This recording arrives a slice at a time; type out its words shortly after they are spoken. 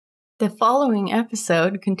The following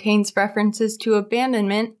episode contains references to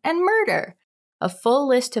abandonment and murder. A full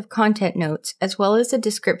list of content notes, as well as a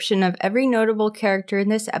description of every notable character in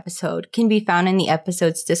this episode, can be found in the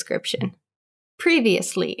episode's description.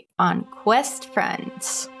 Previously on Quest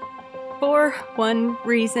Friends. For one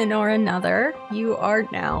reason or another, you are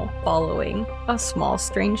now following a small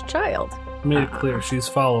strange child. Made it clear she's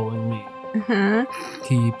following me.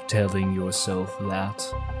 Keep telling yourself that.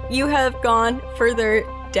 You have gone further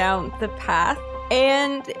down the path,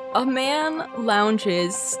 and a man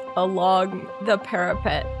lounges along the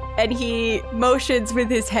parapet, and he motions with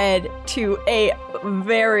his head to a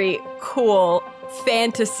very cool,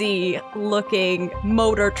 fantasy-looking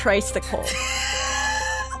motor tricycle.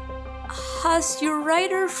 Has your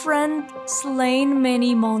rider friend slain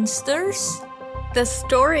many monsters? The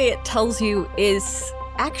story it tells you is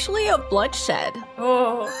actually of bloodshed.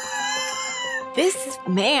 Oh. This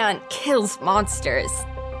man kills monsters.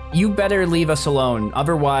 You better leave us alone,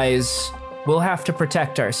 otherwise we'll have to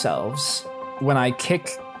protect ourselves. When I kick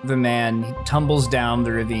the man, he tumbles down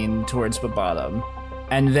the ravine towards the bottom,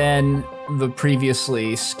 and then the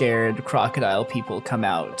previously scared crocodile people come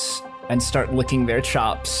out and start licking their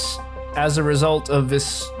chops. As a result of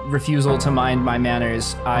this refusal to mind my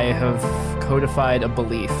manners, I have codified a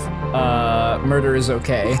belief. Murder is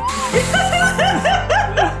okay.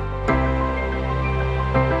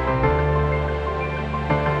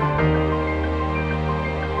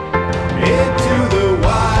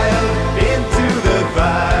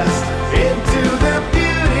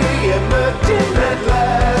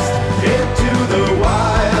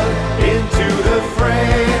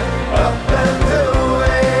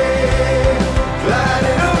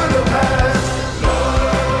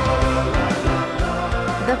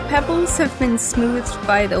 Pebbles have been smoothed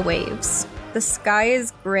by the waves. The sky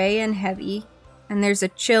is gray and heavy, and there's a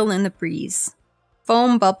chill in the breeze.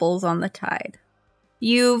 Foam bubbles on the tide.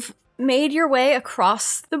 You've made your way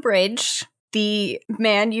across the bridge. The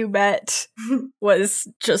man you met was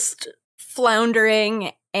just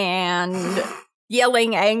floundering and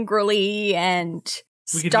yelling angrily and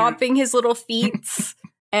stomping his little feet.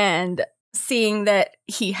 And seeing that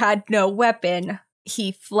he had no weapon,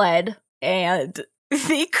 he fled, and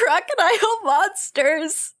the crocodile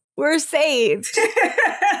monsters were saved.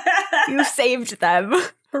 You saved them.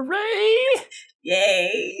 Hooray!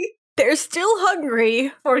 Yay! They're still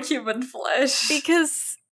hungry for human flesh.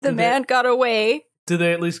 because the man got away. Did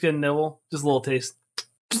they at least get a nibble? Just a little taste.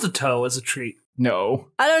 Just a toe as a treat.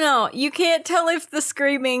 No. I don't know. You can't tell if the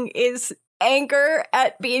screaming is anger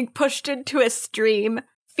at being pushed into a stream,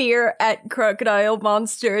 fear at crocodile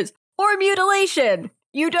monsters, or mutilation.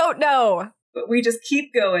 You don't know. But we just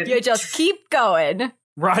keep going. You just keep going.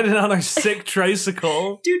 Riding on our sick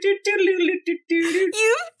tricycle. You've taken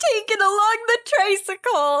along the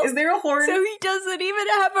tricycle. Is there a horn? So he doesn't even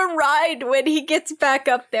have a ride when he gets back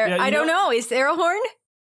up there. Yeah, I don't know. Is there a horn?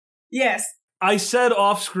 Yes. I said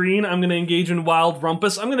off screen I'm going to engage in wild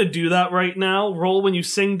rumpus. I'm going to do that right now. Roll when you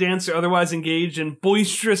sing, dance, or otherwise engage in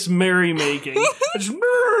boisterous merrymaking.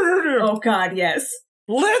 Oh god, yes.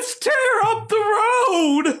 Let's tear up the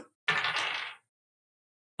road!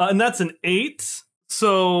 And that's an 8.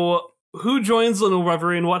 So, who joins Little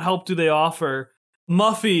Reverie and what help do they offer?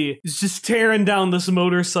 Muffy is just tearing down this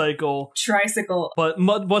motorcycle. Tricycle. But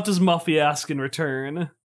what does Muffy ask in return?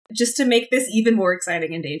 Just to make this even more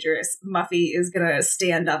exciting and dangerous, Muffy is gonna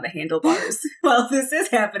stand on the handlebars while this is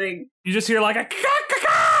happening. You just hear like a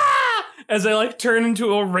ka-ka-ka! As I like turn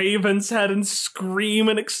into a raven's head and scream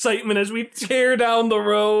in excitement as we tear down the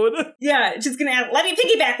road. Yeah, she's gonna add, let me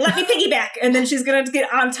piggyback! And then she's gonna get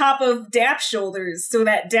on top of Dap's shoulders so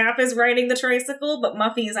that Dap is riding the tricycle, but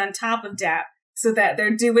Muffy is on top of Dap. So that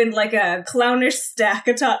they're doing like a clownish stack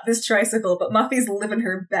atop this tricycle, but Muffy's living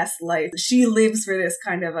her best life. She lives for this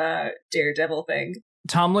kind of a daredevil thing.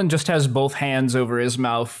 Tomlin just has both hands over his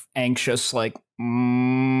mouth, anxious, like,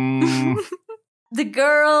 The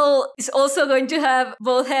girl is also going to have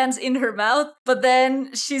both hands in her mouth, but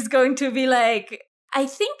then she's going to be like, I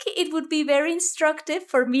think it would be very instructive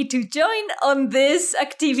for me to join on this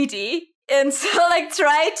activity. And so, like,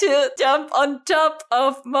 try to jump on top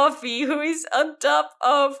of Muffy, who is on top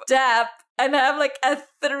of Dap, and have, like, a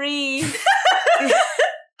 3.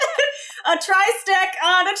 A tri-stack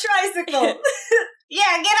on a tricycle!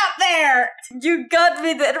 Yeah, get up there! You got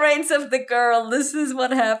me the reins of the girl. This is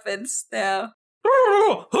what happens now.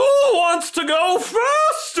 Who wants to go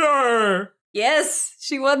faster? Yes,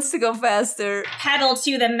 she wants to go faster. Pedal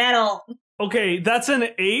to the metal. Okay, that's an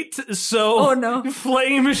 8, so oh no.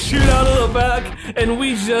 Flames shoot out of the back, and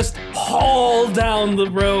we just haul down the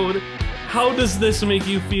road. How does this make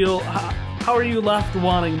you feel? How how are you left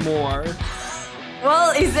wanting more?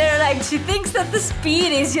 Well, is there like, she thinks that the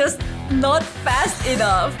speed is just not fast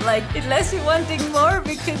enough. Like, unless you're wanting more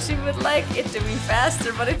because she would like it to be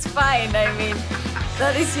faster, but it's fine. I mean,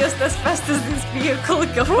 that is just as fast as this vehicle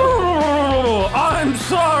goes. Oh, I'm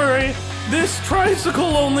sorry. This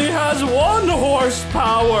tricycle only has 1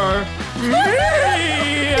 horsepower. Me!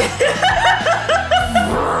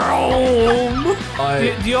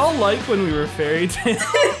 Do y'all like when we were fairy tales?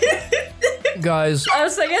 Guys, I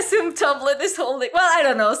was like, I assume Tumblr is holding. Well, I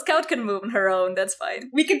don't know. Scout can move on her own. That's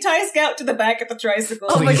fine. We can tie Scout to the back of the tricycle.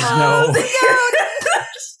 please no.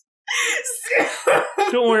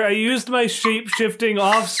 Don't worry, I used my shape-shifting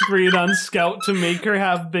off-screen on Scout to make her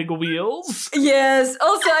have big wheels. Yes.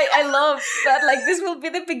 Also, I love that, like, this will be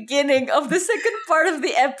the beginning of the second part of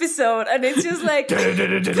the episode, and it's just like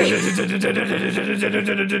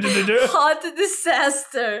hot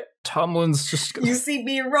disaster. Tomlin's just You see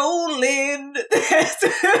me rolling. That's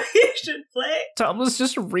what you should play. Tomlin's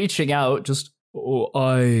just reaching out, just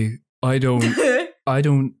I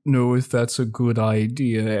don't know if that's a good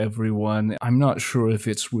idea, everyone. I'm not sure if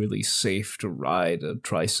it's really safe to ride a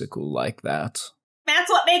tricycle like that. That's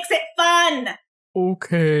what makes it fun.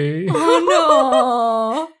 Okay.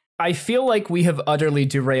 Oh no. I feel like we have utterly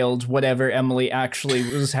derailed whatever Emily actually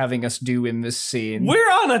was having us do in this scene.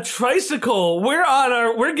 We're on a tricycle.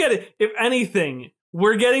 We're getting, if anything,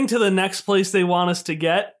 we're getting to the next place they want us to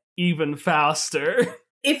get even faster.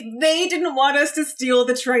 If they didn't want us to steal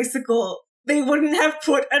the tricycle, they wouldn't have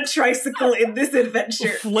put a tricycle in this adventure.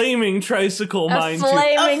 Flaming tricycle, mind you.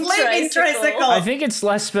 Flaming A flaming tricycle. I think it's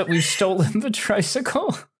less that we've stolen the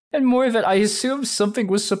tricycle and more that I assume something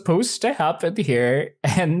was supposed to happen here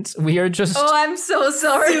and we are just... Oh, I'm so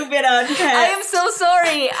sorry. Stupid uncut. I am so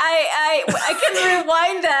sorry. I can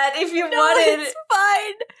rewind that if you wanted. It's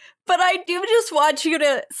fine. But I do just want you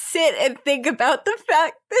to sit and think about the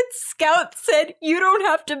fact that Scout said you don't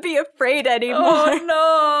have to be afraid anymore. Oh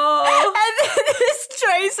no. And then this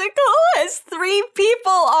tricycle has 3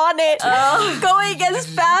 people on it, going as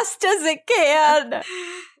fast as it can.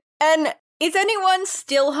 And is anyone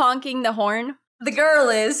still honking the horn? The girl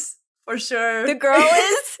is, for sure. The girl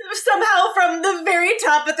is? Somehow from the very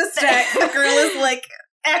top of the stack, the girl is like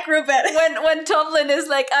acrobatic. When Tomlin is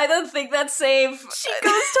like, I don't think that's safe. She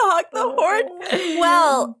goes to honk the horn.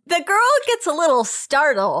 Well, the girl gets a little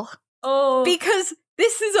startled. Oh. Because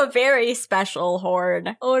this is a very special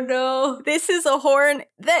horn. Oh no. This is a horn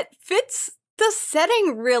that fits the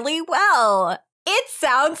setting really well. It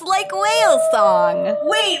sounds like whale song.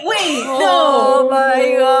 Wait, Oh no.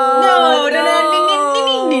 my god. No.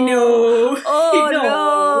 Oh No.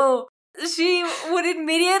 no. She would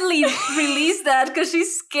immediately release that because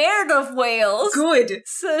she's scared of whales. Good.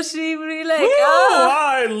 So she would be like, Oh,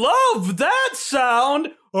 I love that sound.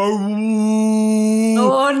 oh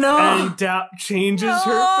no. And Dap changes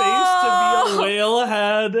her face to be a whale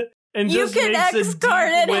head and You just can makes a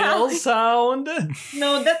X-card deep it, whale Hallie. sound.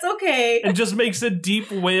 No, that's okay. And just makes a deep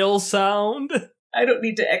whale sound. I don't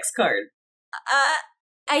need to X card.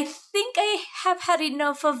 I think I have had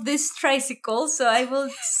enough of this tricycle, so I will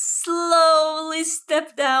slowly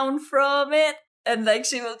step down from it. And like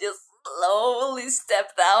she will just slowly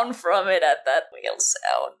step down from it at that whale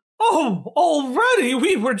sound. Oh, already?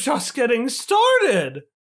 We were just getting started.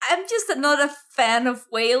 I'm just not a fan of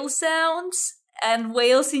whale sounds and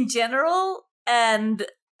whales in general, and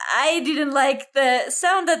I didn't like the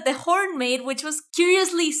sound that the horn made, which was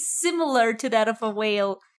curiously similar to that of a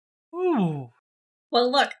whale. Ooh. Well,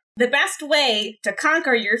 look, the best way to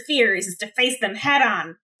conquer your fears is to face them head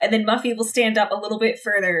on. And then Muffy will stand up a little bit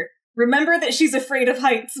further. Remember that she's afraid of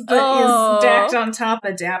heights, but is stacked on top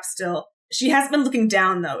of Dap still. She hasn't been looking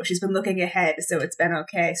down, though. She's been looking ahead, so it's been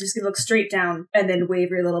okay. So she's gonna look straight down and then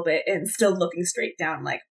waver a little bit and still looking straight down,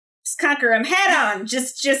 like, just conquer him head on.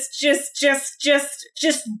 Just do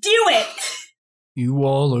it. You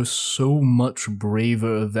all are so much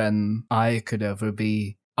braver than I could ever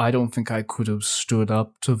be. I don't think I could have stood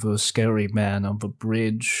up to the scary man on the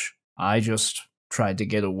bridge. I just tried to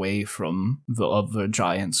get away from the other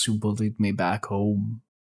giants who bullied me back home.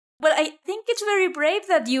 But I think it's very brave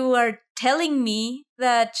that you are telling me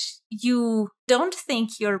that you don't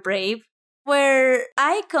think you're brave. Where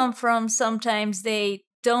I come from, sometimes they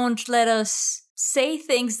don't let us say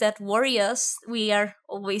things that worry us. We are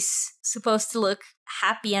always supposed to look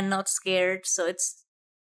happy and not scared, so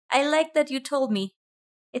I like that you told me.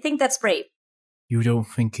 I think that's brave. You don't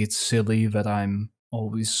think it's silly that I'm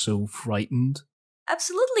always so frightened?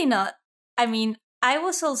 Absolutely not. I mean, I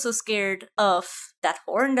was also scared of that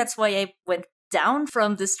horn. That's why I went down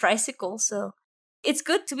from this tricycle, so it's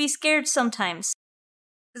good to be scared sometimes.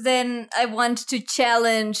 then I want to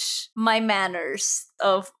challenge my manners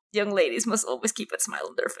of young ladies must always keep a smile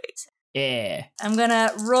on their face. Yeah. I'm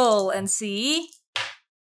gonna roll and see.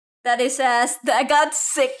 That is I got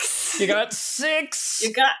 6. You got 6.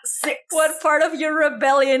 You got 6. What part of your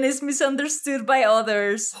rebellion is misunderstood by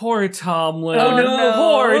others? Poor Tomlin. Oh, no.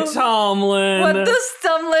 Poor Tomlin. What does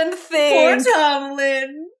Tomlin Poor think?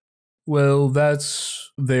 Tomlin. Well,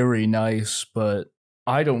 that's very nice, but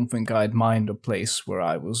I don't think I'd mind a place where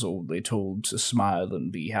I was only told to smile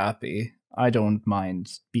and be happy. I don't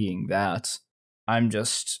mind being that. I'm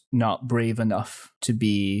just not brave enough to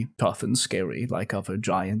be tough and scary like other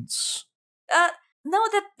giants. No,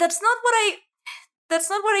 that's not what I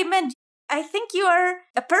meant. I think you are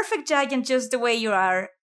a perfect giant just the way you are.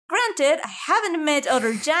 Granted, I haven't met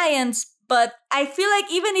other giants, but I feel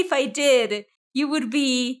like even if I did, you would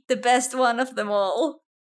be the best one of them all.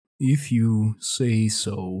 If you say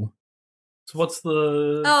so. So what's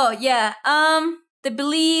the... Oh, yeah. The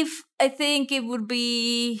belief, I think it would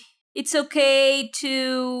be... It's okay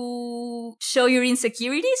to show your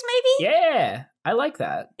insecurities, maybe? Yeah, I like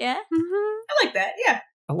that. Yeah? I like that, yeah.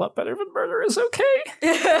 A lot better than murder is okay.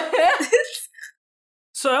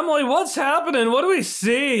 So, Emily, what's happening? What do we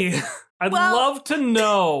see? I'd love to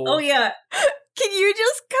know. Oh, yeah. Can you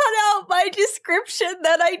just cut out my description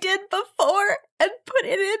that I did before and put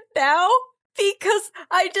it in now? Because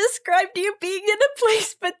I described you being in a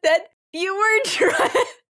place, but then you were driving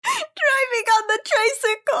on the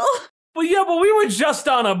tricycle. Well, yeah, but we were just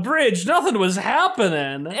on a bridge. Nothing was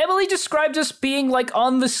happening. Emily described us being like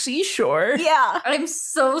on the seashore. Yeah. I'm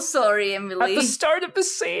so sorry, Emily. At the start of the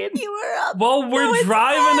scene. You were up. Well, we're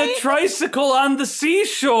driving a tricycle on the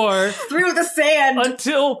seashore Through the sand.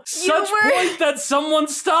 until such point that someone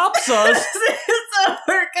stops us. It's a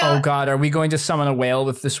workout. Oh god, are we going to summon a whale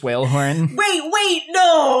with this whale horn? Wait,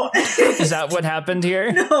 no. Is that what happened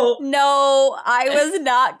here? No. No, I was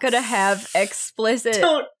not gonna have explicit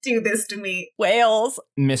Don't do this to me. whales.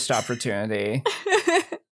 Missed opportunity.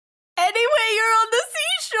 Anyway, you're on the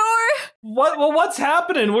seashore. What? Well, what's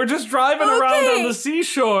happening? We're just driving around on the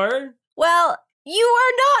seashore. Well, you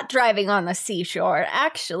are not driving on the seashore,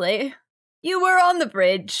 actually. You were on the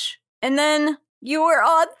bridge, and then you were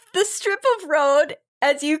on the strip of road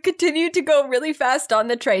as you continued to go really fast on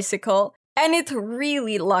the tricycle. And it's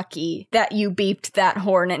really lucky that you beeped that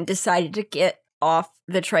horn and decided to get off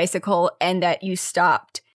the tricycle and that you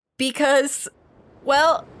stopped. Because,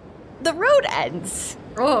 well, the road ends.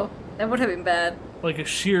 Oh, that would have been bad. Like a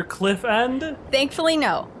sheer cliff end? Thankfully,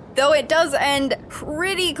 no. Though it does end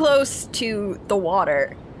pretty close to the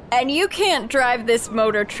water. And you can't drive this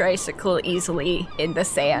motor tricycle easily in the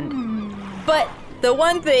sand. But the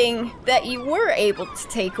one thing that you were able to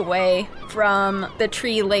take away from the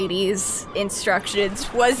tree lady's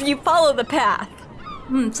instructions was you follow the path.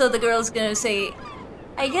 So the girl's gonna say,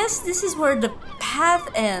 I guess this is where the path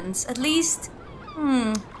ends. At least,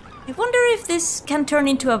 I wonder if this can turn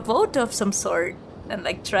into a boat of some sort. And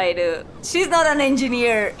like try to... She's not an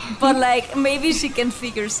engineer, but like maybe she can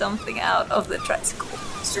figure something out of the tricycle.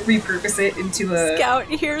 Just to repurpose it into a... Scout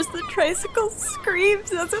hears the tricycle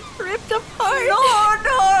screams as it ripped apart. No,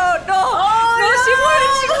 she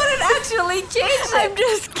wouldn't actually change it. I'm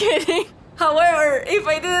just kidding. However, if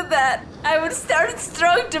I did that, I would start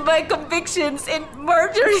strong to my convictions and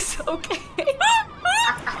murder is okay.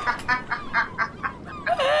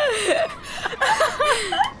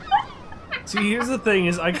 See, here's the thing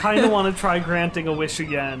is I kind of want to try granting a wish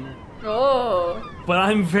again. Oh. But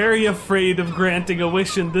I'm very afraid of granting a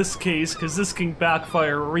wish in this case because this can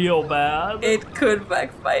backfire real bad. It could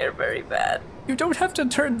backfire very bad. You don't have to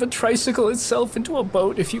turn the tricycle itself into a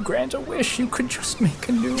boat if you grant a wish. You could just make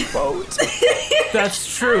a new boat.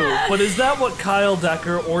 That's true, but is that what Kyle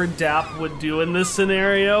Decker or Dap would do in this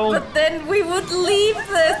scenario? But then we would leave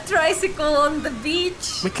the tricycle on the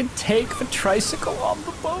beach. We can take the tricycle on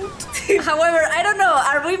the boat. However, I don't know.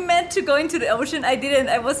 Are we meant to go into the ocean?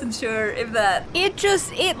 I wasn't sure if that...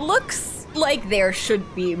 It looks like there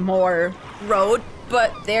should be more road,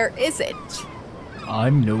 but there isn't.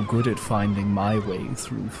 I'm no good at finding my way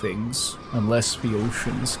through things, unless the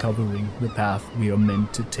ocean is covering the path we are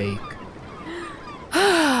meant to take.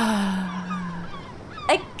 I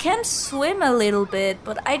can swim a little bit,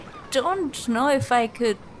 but I don't know if I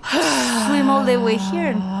could swim all the way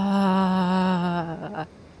here.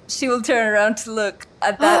 She will turn around to look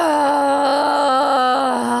at that.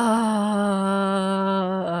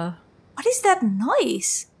 What is that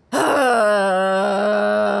noise?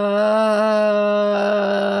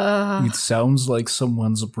 It sounds like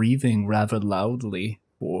someone's breathing rather loudly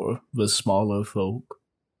for the smaller folk.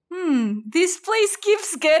 This place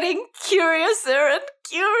keeps getting curiouser and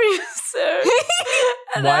curious, sir.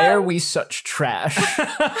 Why are we such trash?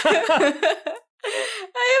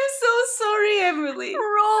 I am so sorry, Emily.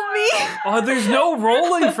 Roll me. Oh, there's no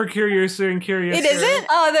rolling for Curiouser and Curiouser. It isn't?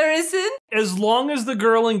 Oh, there isn't? As long as the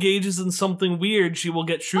girl engages in something weird, she will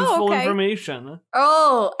get truthful information.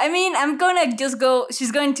 Oh, I mean, I'm gonna just go.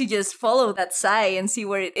 She's going to just follow that sigh and see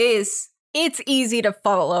where it is. It's easy to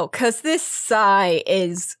follow, because this sigh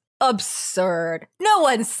is absurd. No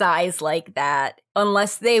one sighs like that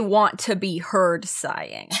unless they want to be heard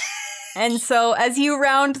sighing. And so as you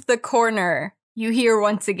round the corner, you hear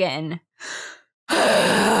once again,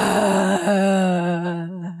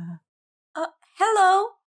 Hello?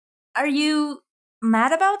 Are you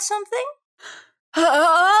mad about something?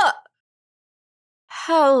 Hello.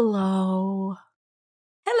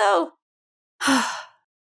 Hello.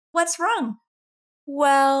 What's wrong?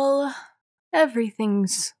 Well,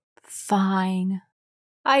 everything's fine.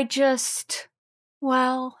 And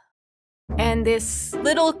this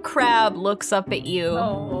little crab looks up at you,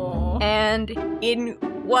 and in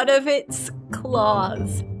one of its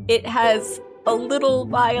claws, it has a little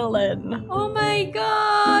violin. Oh my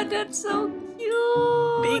god, that's so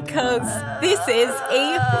cute! Because this is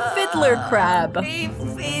a fiddler crab. A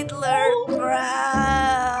fiddler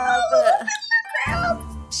crab!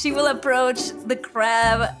 She will approach the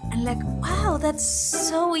crab and like, wow, that's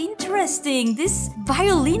so interesting. This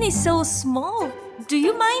violin is so small. Do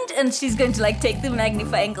you mind? And she's going to like take the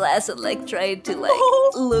magnifying glass and like try to like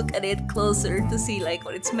look at it closer to see like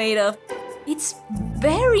what it's made of. It's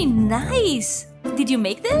very nice. Did you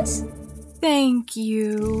make this? Thank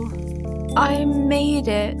you. I made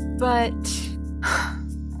it, but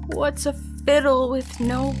what's a fiddle with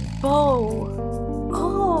no bow?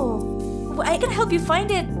 Oh, well, I can help you find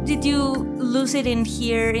it. Did you lose it in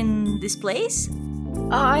here in this place?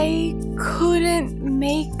 I couldn't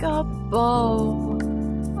make a bow.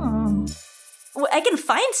 Well, I can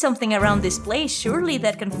find something around this place, surely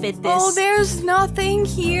that can fit this. Oh, there's nothing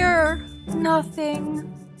here. Nothing.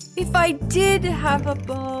 If I did have a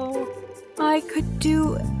bow, I could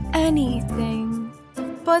do anything.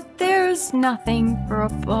 But there's nothing for a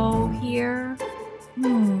bow here.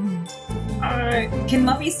 Can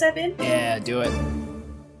Muffy step in? Yeah, do it.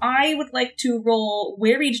 I would like to roll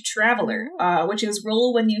Wearied Traveler, which is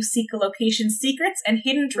roll when you seek a location's secrets and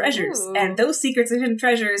hidden treasures. Ooh. And those secrets and hidden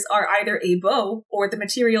treasures are either a bow or the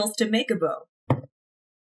materials to make a bow.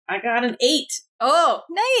 I got an 8. Oh,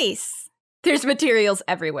 Nice. There's materials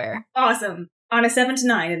everywhere. Awesome. On a 7 to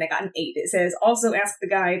 9, and I got an 8. It says, also ask the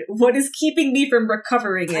guide, what is keeping me from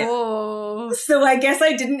recovering it? oh. So I guess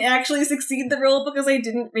I didn't actually succeed the roll because I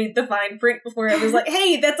didn't read the fine print before I was like,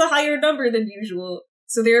 hey, that's a higher number than usual.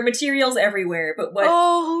 So there are materials everywhere, but what?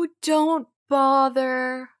 Oh, don't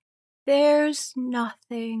bother. There's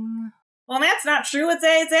nothing. Well, that's not true. It's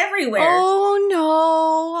everywhere. Oh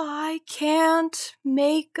no, I can't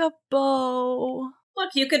make a bow.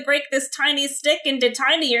 Look, you could break this tiny stick into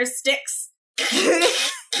tinier sticks.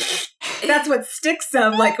 That's what sticks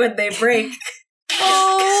sound like when they break.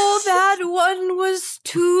 Oh, that one was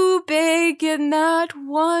too big and that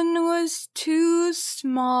one was too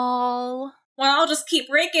small. Well, I'll just keep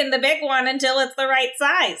breaking the big one until it's the right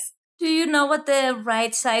size. Do you know what the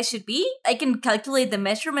right size should be? I can calculate the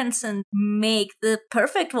measurements and make the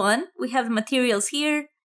perfect one. We have the materials here.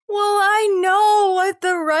 Well, I know what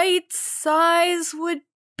the right size would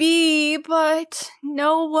be, but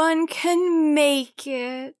no one can make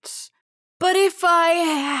it. But if I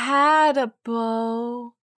had a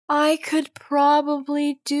bow, I could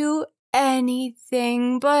probably do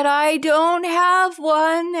anything, but I don't have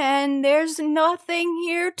one, and there's nothing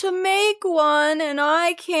here to make one, and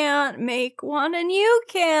I can't make one, and you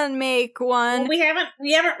can't make one. Well, we haven't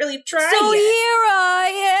really tried So yet. here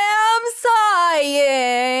I am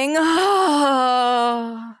sighing.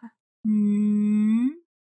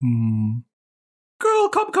 Girl,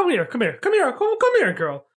 come here,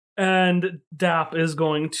 girl. And Dap is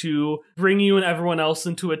going to bring you and everyone else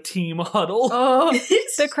into a team huddle. Oh,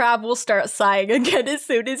 the crab will start sighing again as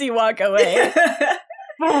soon as you walk away.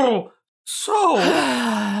 Oh, so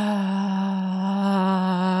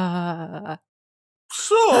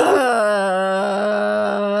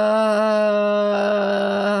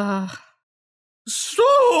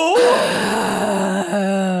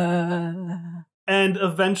and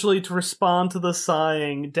eventually, to respond to the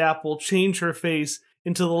sighing, Dap will change her face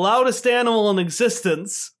into the loudest animal in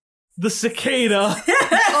existence, the cicada.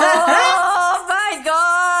 Oh my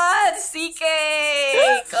god! CK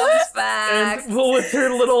comes back. And with her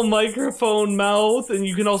little microphone mouth, and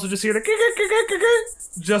you can also just hear the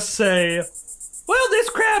just say, well, this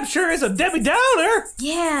crab sure is a Debbie Downer.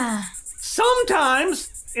 Yeah.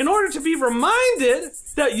 sometimes, in order to be reminded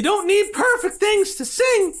that you don't need perfect things to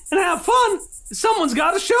sing and have fun, someone's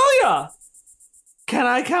got to show ya. Can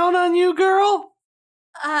I count on you, girl?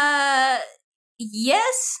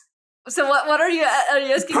 Yes. So what are you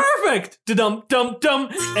asking? Perfect! Da-dum-dum-dum.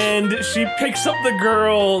 And she picks up the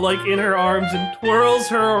girl, like, in her arms and twirls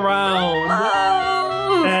her around.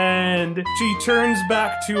 Oh. And she turns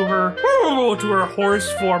back to her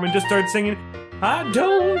horse form and just starts singing, I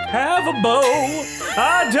don't have a bow,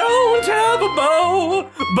 I don't have a bow,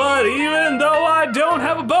 but even though I don't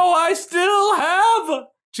have a bow, I still have...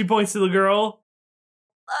 She points to the girl.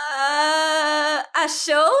 A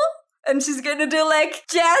show? And she's gonna do, like,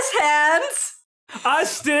 jazz hands. I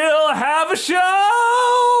still have a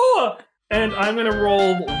show! And I'm gonna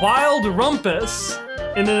roll Wild Rumpus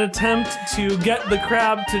in an attempt to get the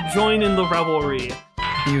crab to join in the revelry.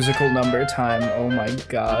 Musical number time. Oh my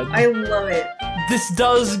god. I love it. This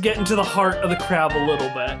does get into the heart of the crab a little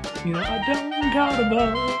bit. You know, I don't got a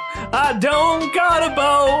bow. I don't got a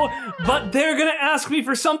bow. But they're gonna ask me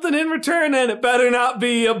for something in return, and it better not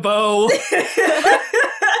be a bow.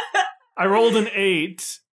 I rolled an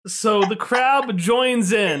 8. So the crab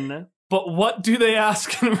joins in. But what do they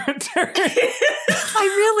ask in return? I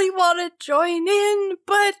really want to join in,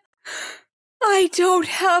 but I don't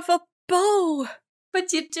have a bow.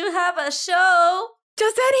 But you do have a show.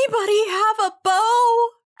 Does anybody have a bow?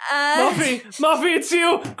 Muffy, it's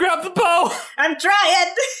you. Grab the bow. I'm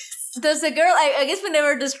trying. Does the girl, I guess we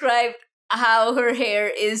never described how her hair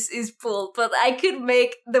is pulled, but I could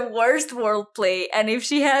make the worst wordplay, and if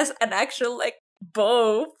she has an actual, like,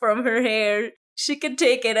 bow from her hair, she could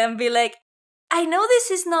take it and be like, I know this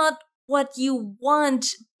is not what you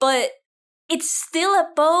want, but it's still a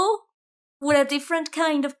bow. Would a different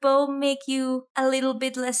kind of bow make you a little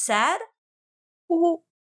bit less sad? Will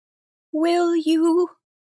you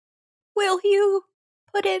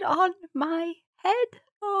put it on my head?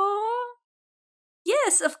 Oh,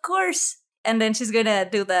 yes, of course. And then she's gonna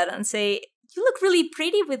do that and say, you look really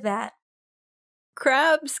pretty with that.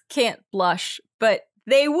 Crabs can't blush, but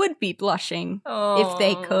they would be blushing if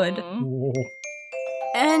they could.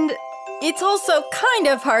 And it's also kind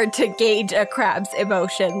of hard to gauge a crab's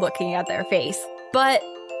emotion looking at their face. But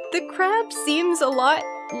the crab seems a lot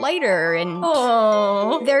lighter, and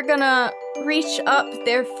they're gonna reach up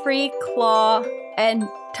their free claw and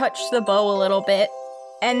touch the bow a little bit,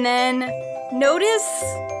 and then notice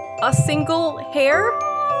a single hair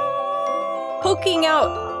poking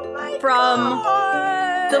out from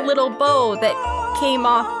the little bow that came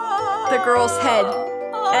off the girl's head.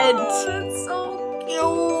 And that's so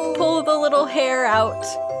cute. Pull the little hair out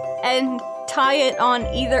and tie it on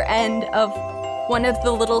either end of one of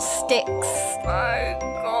the little sticks. My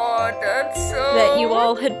god, that's so that you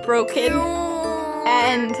all had broken. cute.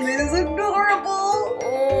 And This is adorable.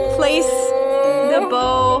 place the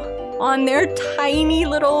bow on their tiny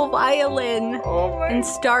little violin and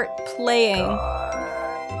start playing.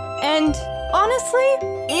 And honestly,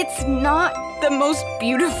 it's not the most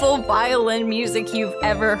beautiful violin music you've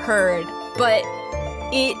ever heard, but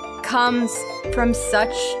it comes from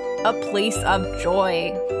such a place of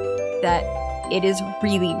joy that it is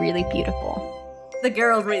really, really beautiful. The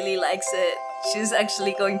girl really likes it. She's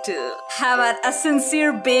actually going to have a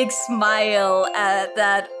sincere big smile at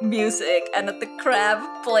that music and at the crab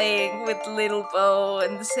playing with little bow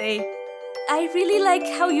and say, I really like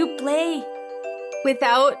how you play.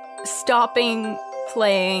 Without stopping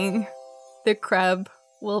playing, the crab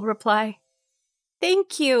will reply,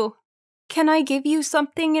 Thank you. Can I give you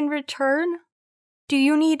something in return? Do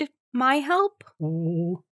you need my help?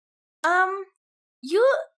 You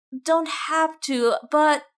don't have to,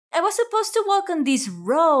 but I was supposed to walk on this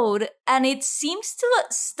road and it seems to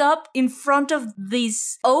stop in front of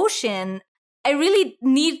this ocean. I really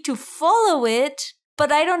need to follow it,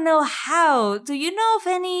 but I don't know how. Do you know of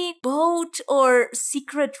any boat or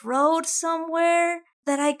secret road somewhere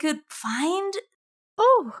that I could find?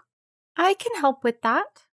 Oh, I can help with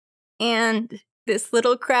that. And this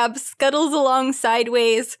little crab scuttles along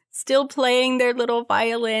sideways, still playing their little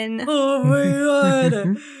violin. Oh my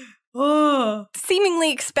god. Oh.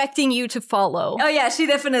 Seemingly expecting you to follow. Oh yeah, she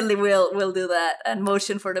definitely will do that and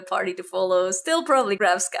motion for the party to follow. Still probably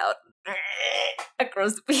grab Scout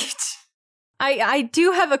across the beach. I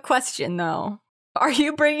do have a question, though. Are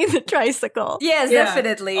you bringing the tricycle? Yes, Yeah,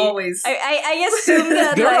 definitely. always. I assume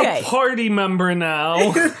that You're like a party member now.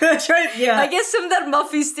 Yeah, I assume that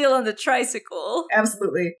Muffy's still on the tricycle.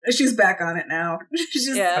 absolutely. She's back on it now. She's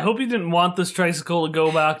just, I Yeah. hope you didn't want this tricycle to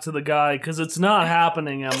go back to the guy, because it's not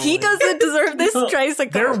happening, Emily. He doesn't deserve this No.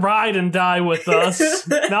 tricycle. They're ride and die with us.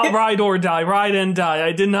 Not ride or die, ride and die.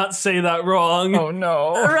 I did not say that wrong. Oh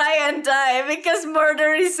no. Ryan die because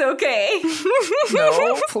murder is okay.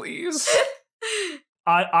 No, please.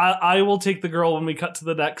 I will take the girl when we cut to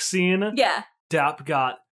the next scene. Yeah. Dap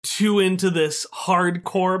got too into this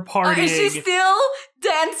hardcore partying. Is she still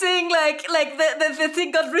dancing like the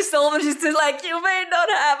thing got resolved and she's still like, you may not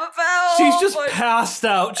have a power? She's just passed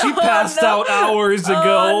out. She passed no. out hours ago.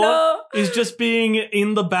 Oh, Is just being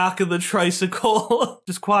in the back of the tricycle.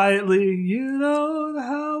 Just quietly, you don't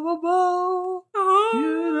have a bow.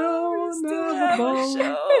 You don't Still have a have a bow.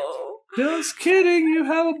 show. Just kidding, you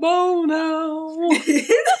have a bow now.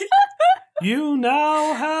 You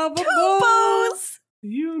now have a bow. bows.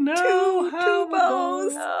 You now have a bow.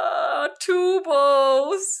 bows. Two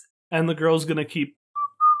bows. And the girl's gonna keep.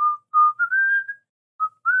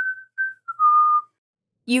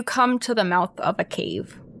 You come to the mouth of a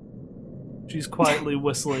cave. She's quietly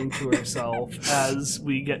whistling to herself as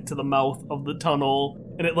we get to the mouth of the tunnel,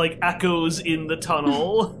 and it like echoes in the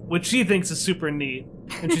tunnel, which she thinks is super neat.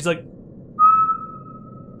 And she's like,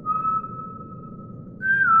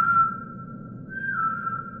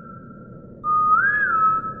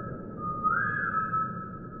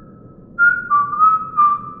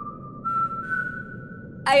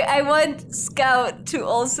 I want Scout to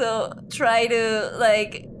also try to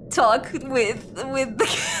like talk with the with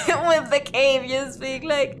the cave, just being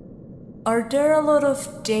like, are there a lot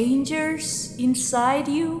of dangers inside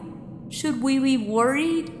you? Should we be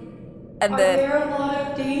worried? And then Are there a lot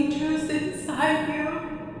of dangers inside you?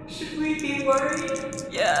 Should we be worried?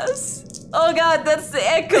 yes. Oh god, that's the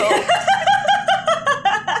echo.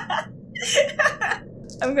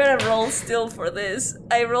 I'm gonna roll still for this.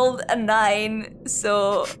 I rolled a 9,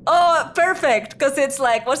 so... Oh, perfect! Because it's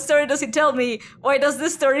like, what story does it tell me? Why does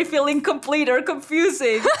this story feel incomplete or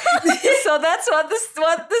confusing? So that's what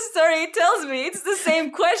the story tells me. It's the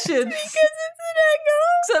same question. Because it's an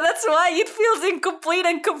echo! So that's why it feels incomplete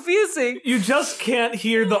and confusing. you just can't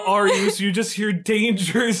hear the R's, you just hear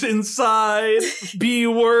dangers inside. Be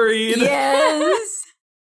worried. Yes!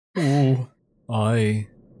 Oh,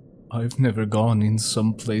 I've never gone in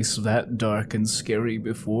some place that dark and scary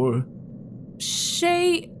before.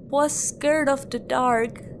 Shay was scared of the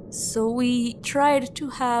dark, so we tried to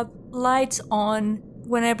have lights on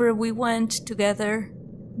whenever we went together.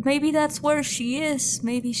 Maybe that's where she is.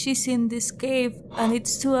 Maybe she's in this cave and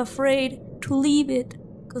it's too afraid to leave it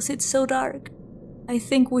because it's so dark. I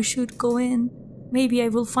think we should go in. Maybe I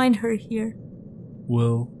will find her here.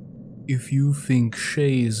 Well, if you think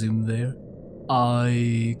Shay is in there,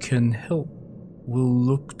 I can help. We'll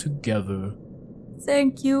look together.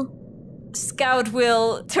 Thank you. Scout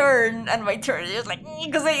will turn, and my turn is like,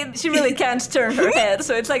 because she really can't turn her head,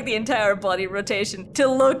 so it's like the entire body rotation to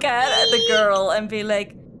look at the girl and be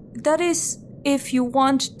like, that is, if you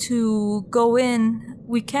want to go in,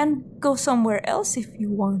 we can go somewhere else if you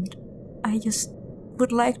want. I just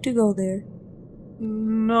would like to go there.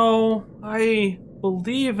 No, I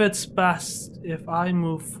believe it's best if I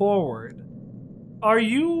move forward. Are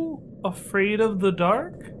you afraid of the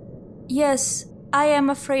dark? Yes, I am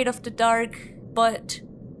afraid of the dark, but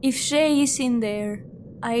if Shay is in there,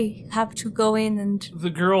 I have to go in and...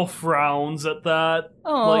 The girl frowns at that.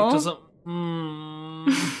 Aw. Like, doesn't...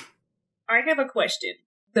 I have a question.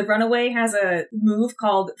 The runaway has a move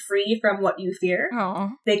called Free from What You Fear.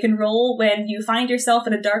 Oh. They can roll when you find yourself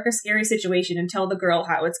in a dark or scary situation and tell the girl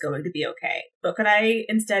how it's going to be okay. But could I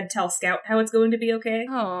instead tell Scout how it's going to be okay?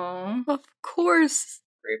 Oh. Of course.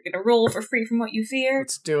 We're gonna roll for Free from What You Fear.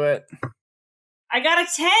 Let's do it. I got a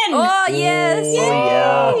 10! Oh, yes!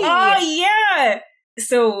 Oh, yeah. Oh, yeah!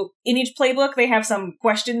 So, in each playbook, they have some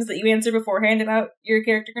questions that you answer beforehand about your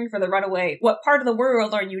character. And for the runaway, what part of the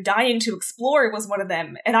world are you dying to explore was one of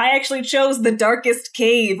them. And I actually chose the darkest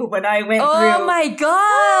cave when I went through. Oh my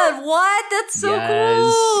god! What? That's so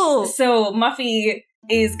Yes. cool! So, Muffy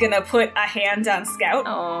is gonna put a hand on Scout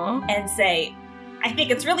Aw. and say, I think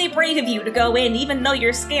it's really brave of you to go in even though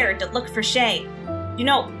you're scared to look for Shay. You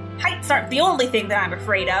know, heights aren't the only thing that I'm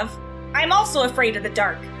afraid of. I'm also afraid of the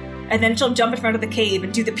dark. And then she'll jump in front of the cave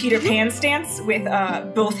and do the Peter Pan stance with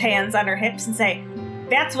both hands on her hips and say,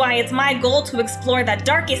 that's why it's my goal to explore the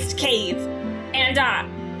darkest cave. And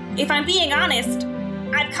if I'm being honest,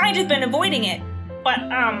 I've kind of been avoiding it. But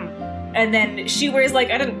And then she wears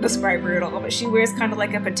like, I didn't describe her at all, but she wears kind of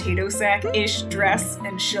like a potato sack-ish dress,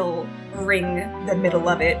 and she'll wring the middle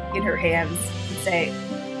of it in her hands and say,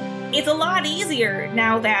 "It's a lot easier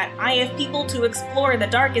now that I have people to explore the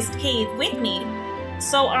darkest cave with me.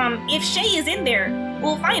 So, if Shay is in there,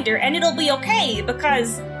 we'll find her and it'll be okay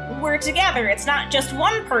because we're together. It's not just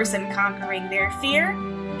one person conquering their fear.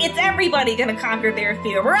 It's everybody gonna conquer their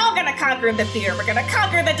fear. We're all gonna conquer the fear. We're gonna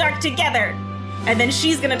conquer the dark together." And then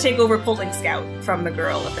she's gonna take over pulling Scout from the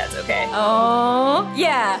girl, if that's okay. Oh,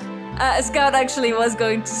 yeah. Scout actually was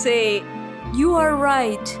going to say, "You are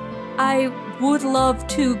right. I would love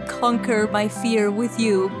to conquer my fear with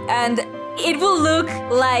you." And it will look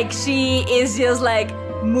like she is just like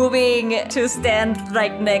moving to stand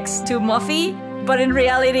right next to Muffy. But in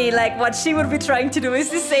reality, like, what she would be trying to do is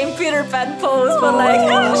the same Peter Pan pose, but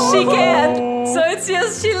like, she can't. So it's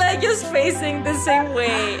just, she like just facing the same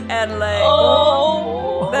way, and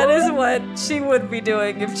like, that is what she would be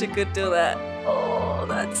doing if she could do that. Oh,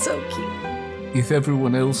 that's so cute. If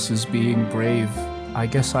everyone else is being brave, I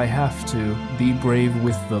guess I have to be brave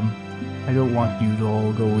with them. I don't want you to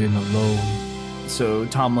all go in alone. So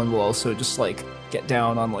Tomlin will also just like get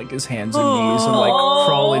down on like his hands and knees and like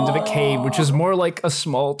crawl into the cave, which is more like a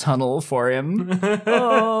small tunnel for him.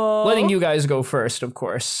 Letting you guys go first, of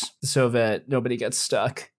course, so that nobody gets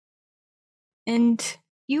stuck. And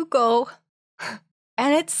you go,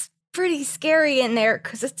 and it's pretty scary in there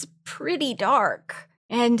because it's pretty dark.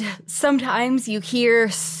 And sometimes you hear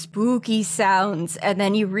spooky sounds, and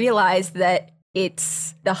then you realize that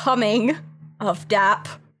it's the humming of Dap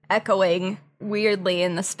echoing weirdly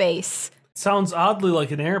in the space. Sounds oddly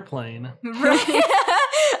like an airplane. Right?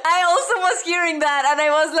 I also was hearing that, and I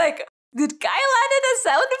was like, did Kyle added a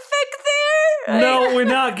sound effect there? No, we're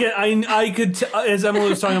not getting. I could, as Emily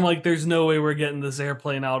was talking, I'm like, there's no way we're getting this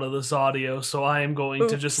airplane out of this audio, so I am going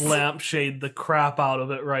to just lampshade the crap out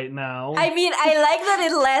of it right now. I mean, I like that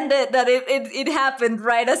it landed, that it happened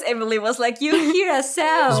right as Emily was like, you hear a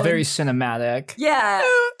sound. It's very cinematic. Yeah.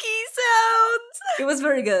 Spooky sounds! It was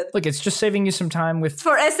very good. Look, it's just saving you some time with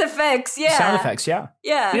For SFX, yeah. sound effects, yeah.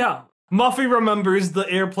 Yeah. Yeah. Muffy remembers the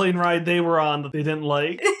airplane ride they were on that they didn't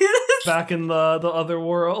like back in the other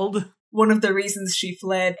world. One of the reasons she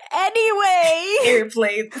fled. Anyway!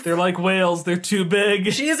 Airplanes. They're like whales, they're too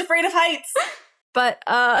big. She is afraid of heights. But,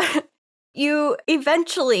 you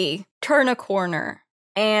eventually turn a corner,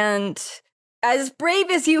 and as brave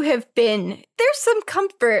as you have been, there's some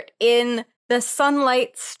comfort in the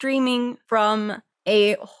sunlight streaming from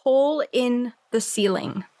a hole in the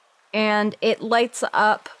ceiling, and it lights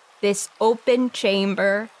up this open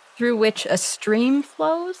chamber through which a stream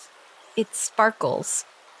flows. It sparkles,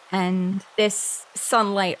 and this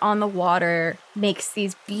sunlight on the water makes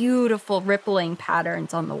these beautiful rippling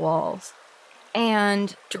patterns on the walls.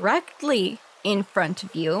 And directly in front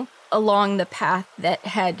of you, along the path that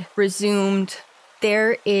had resumed,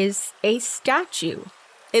 there is a statue.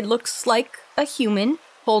 It looks like a human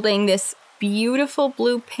holding this beautiful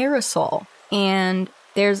blue parasol, and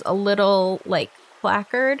there's a little, like,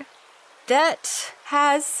 placard that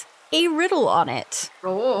has a riddle on it.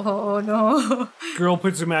 Oh, no. Girl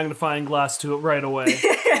puts her magnifying glass to it right away.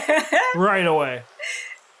 Right away.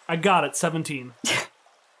 I got it, 17.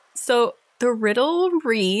 So the riddle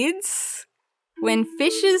reads, when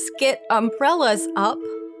fishes get umbrellas up,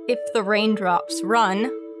 if the raindrops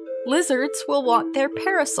run, lizards will want their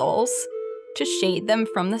parasols to shade them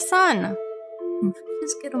from the sun.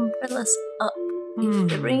 Just get umbrellas up. If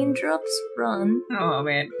the raindrops run, Oh,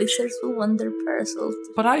 man. lizards will want their parasols.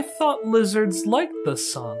 But I thought lizards liked the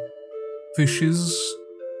sun. Fishes,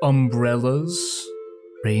 umbrellas,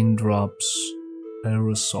 raindrops,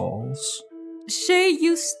 parasols. Shay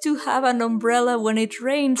used to have an umbrella when it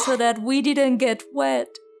rained so that we didn't get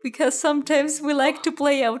wet. Because sometimes we like to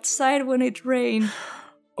play outside when it rained.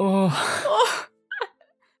 Oh.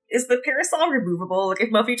 Is the parasol removable? Like, if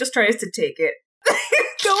Muffy just tries to take it.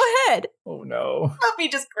 Go ahead. Oh no.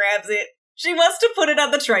 Muffy just grabs it. She wants to put it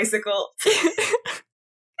on the tricycle. Congratulations,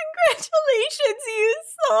 you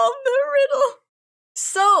solved the riddle.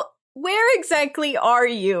 So, where exactly are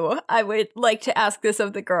you? I would like to ask this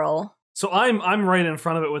of the girl. So I'm right in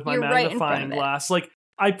front of it with my You're right in front magnifying of it. glass. Like,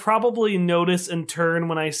 I probably notice and turn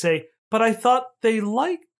when I say, but I thought they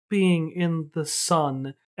liked being in the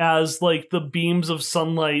sun, as like the beams of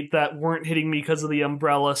sunlight that weren't hitting me because of the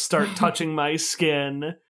umbrella start touching my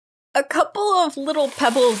skin. A couple of little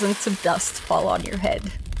pebbles and some dust fall on your head.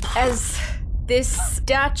 As this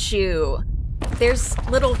statue, there's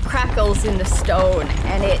little crackles in the stone,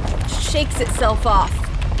 and it shakes itself off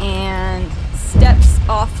and steps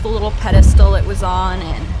off the little pedestal it was on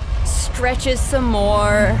and stretches some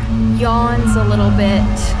more, yawns a little bit.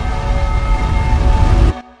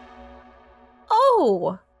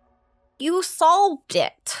 Oh, you solved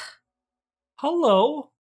it.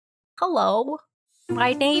 Hello. Hello,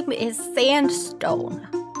 my name is Sandstone.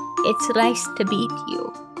 It's nice to meet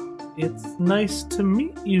you. It's nice to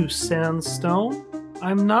meet you, Sandstone.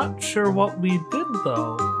 I'm not sure what we did,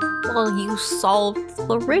 though. Well, you solved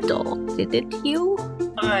the riddle, didn't you?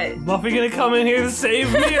 Muffy gonna come in here to save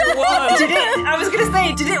me or what? I was gonna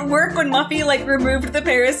say, did it work when Muffy, like, removed the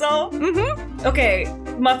parasol? Mm-hmm. Okay,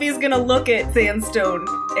 Muffy's gonna look at Sandstone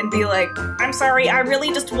and be like, I'm sorry, I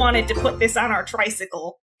really just wanted to put this on our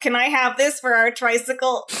tricycle. Can I have this for our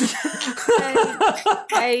tricycle?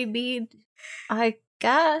 I mean, I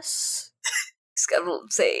guess. He's gonna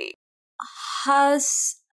say,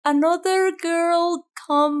 has another girl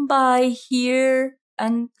come by here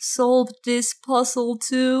and solved this puzzle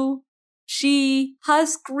too? She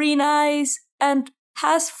has green eyes and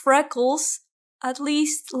has freckles. At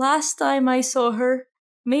least last time I saw her.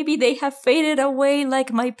 Maybe they have faded away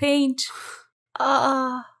like my paint.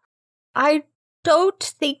 I don't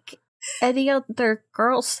think any other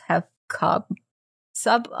girls have come.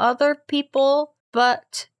 Some other people,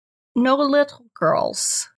 but no little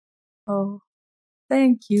girls. Oh,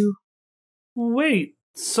 thank you. Wait,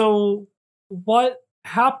 so what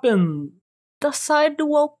happened? The sun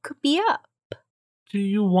woke me up. Do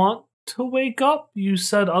you want to wake up? You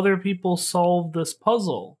said other people solved this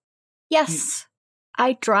puzzle. Yes,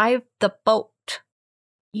 I drive the boat.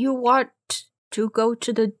 You want to go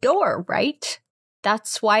to the door, right?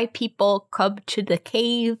 That's why people come to the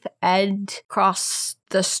cave and cross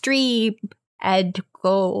the stream and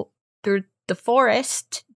go through the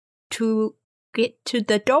forest to get to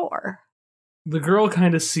the door. The girl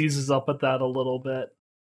kind of seizes up at that a little bit.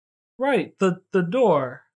 Right, the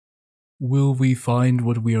door. Will we find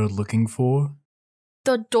what we are looking for?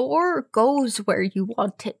 The door goes where you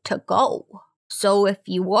want it to go. So if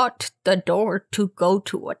you want the door to go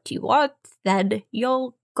to what you want, then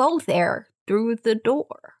you'll go there through the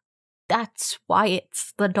door. That's why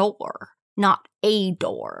it's the door, not a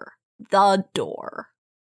door. The door.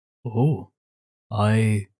 Oh,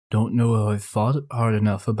 I don't know if I've thought hard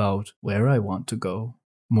enough about where I want to go,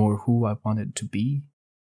 more who I want it to be.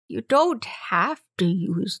 You don't have to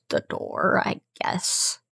use the door, I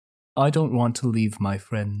guess. I don't want to leave my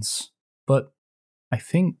friends, but I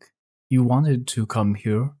think you wanted to come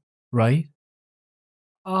here, right?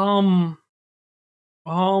 And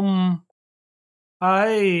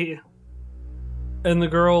the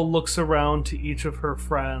girl looks around to each of her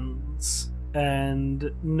friends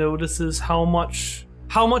and notices how much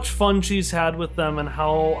fun she's had with them and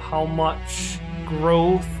how much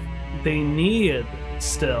growth they need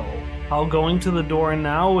still. How going to the door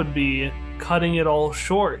now would be cutting it all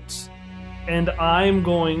short. And I'm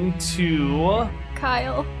going to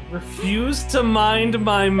Kyle. refuse to mind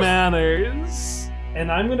my manners.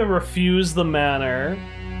 And I'm gonna refuse the manner.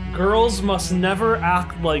 Girls must never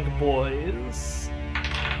act like boys.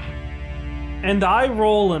 And I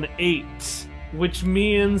roll an 8, which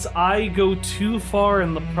means I go too far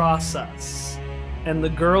in the process. And the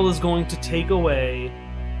girl is going to take away,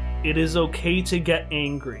 it is okay to get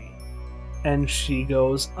angry. And she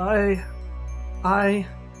goes, you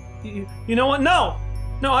know what? No,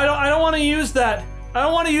 I don't want to use that. I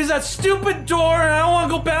don't want to use that stupid door, and I don't want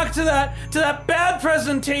to go back to that bad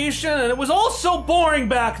presentation, and it was all so boring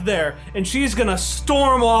back there. And she's gonna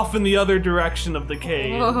storm off in the other direction of the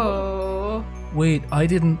cave. Oh. Wait,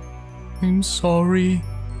 I'm sorry.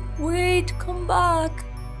 Wait, come back.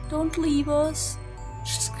 Don't leave us.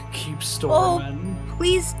 She's gonna keep storming. Oh,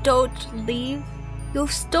 please don't leave.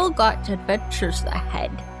 You've still got adventures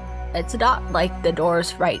ahead. It's not like the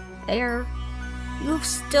door's right there. You've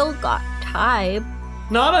still got time.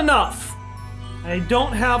 Not enough. I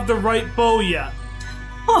don't have the right bow yet.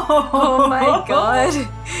 Oh my god.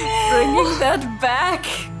 Bringing that back.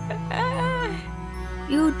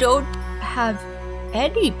 You don't have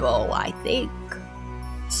any bow, I think.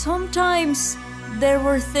 Sometimes there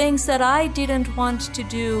were things that I didn't want to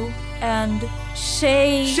do, and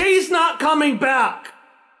Shay's not coming back.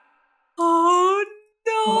 Oh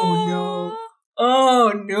no. Oh no.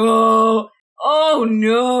 Oh no. Oh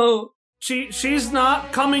no. She's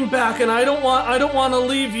not coming back, and I don't want to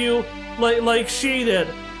leave you like she did,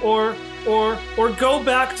 or go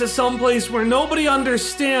back to someplace where nobody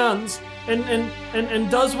understands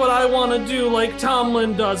and does what I want to do like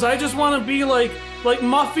Tomlin does. I just want to be like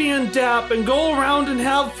Muffy and Dap and go around and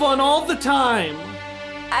have fun all the time.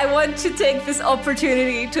 I want to take this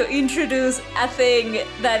opportunity to introduce a thing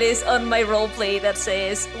that is on my roleplay that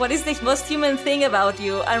says, what is the most human thing about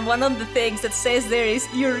you? And one of the things that says there is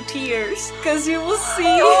your tears. Because you will see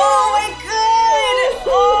Oh my god!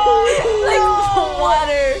 Oh, like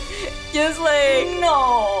water. Just like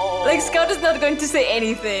no. Like Scout is not going to say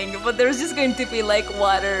anything, but there's just going to be like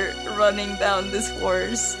water running down this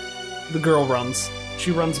horse. The girl runs.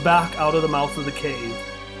 She runs back out of the mouth of the cave,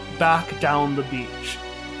 back down the beach,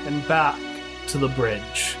 and back to the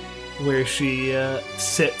bridge, where she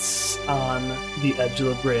sits on the edge of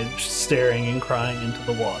the bridge, staring and crying into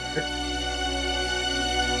the water.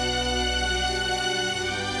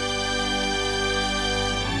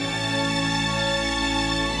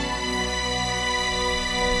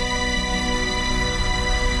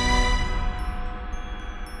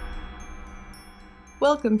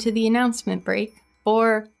 Welcome to the announcement break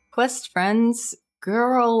for Quest Friends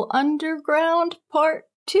Girl Underground Part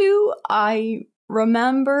 2. I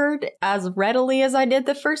remembered as readily as I did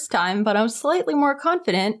the first time, but I'm slightly more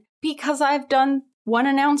confident because I've done one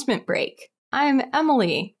announcement break. I'm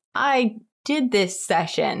Emily. I did this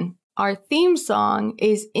session. Our theme song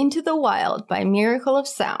is Into the Wild by Miracle of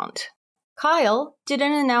Sound. Kyle did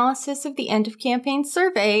an analysis of the end of campaign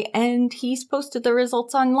survey and he's posted the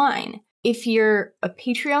results online. If you're a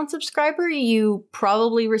Patreon subscriber, you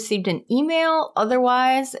probably received an email.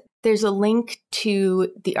 Otherwise, there's a link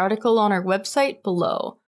to the article on our website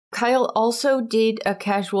below. Kyle also did a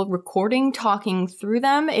casual recording talking through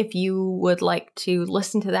them if you would like to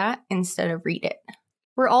listen to that instead of read it.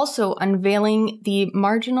 We're also unveiling the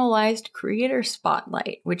Marginalized Creator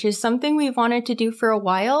Spotlight, which is something we've wanted to do for a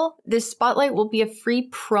while. This spotlight will be a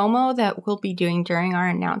free promo that we'll be doing during our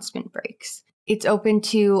announcement breaks. It's open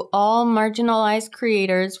to all marginalized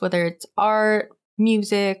creators, whether it's art,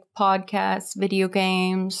 music, podcasts, video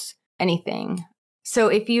games, anything. So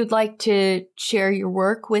if you'd like to share your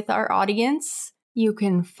work with our audience, you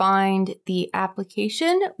can find the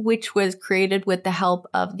application, which was created with the help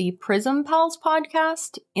of the Prism Pals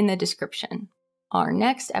podcast, in the description. Our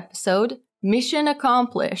next episode, Mission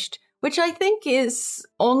Accomplished, which I think is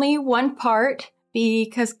only one part,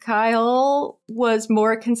 because Kyle was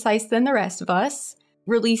more concise than the rest of us,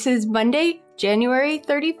 releases Monday, January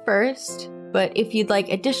 31st. But if you'd like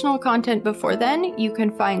additional content before then, you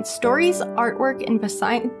can find stories, artwork,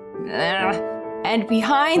 and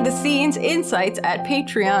behind-the-scenes insights at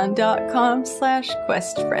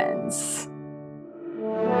patreon.com/questfriends.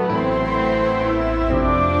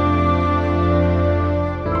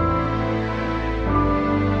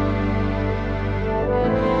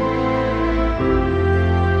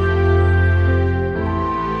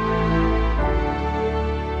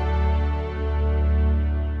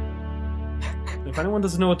 If anyone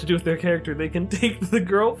doesn't know what to do with their character, they can take the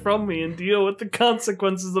girl from me and deal with the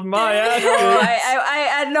consequences of my actions.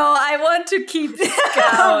 I know. I want to keep this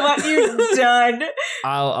going. What you've done.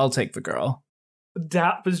 I'll take the girl.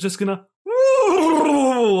 Dap is just gonna.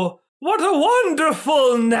 Ooh, what a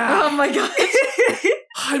wonderful nap! Oh my god.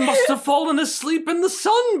 I must have fallen asleep in the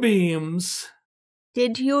sunbeams.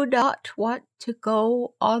 Did you not want to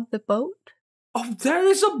go on the boat? Oh, there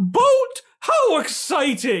is a boat! How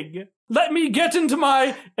exciting! Let me get into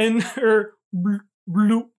my... And her bloop,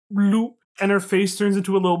 bloop, bloop. And her face turns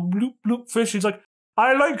into a little bloop, bloop fish. She's like,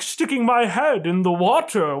 I like sticking my head in the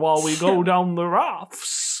water while we go down the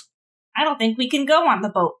rafts. I don't think we can go on the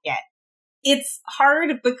boat yet. It's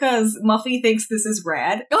hard because Muffy thinks this is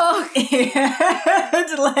rad. Oh.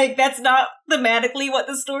 And, like, that's not thematically what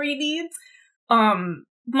the story needs.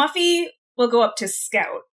 Muffy will go up to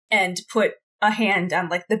Scout and put a hand on,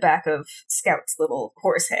 like, the back of Scout's little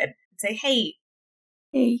horse head. Say, hey,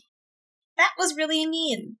 that was really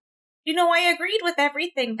mean. You know, I agreed with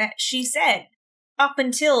everything that she said up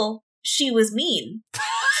until she was mean.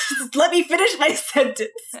 Let me finish my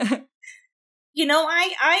sentence. You know,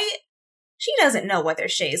 she doesn't know whether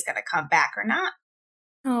Shay's gonna come back or not.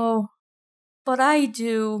 No, but I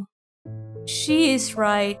do. She is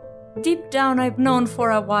right. Deep down, I've known for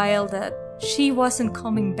a while that she wasn't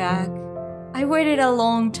coming back. I waited a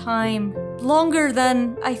long time, longer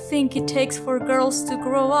than I think it takes for girls to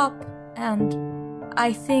grow up, and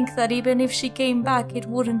I think that even if she came back, it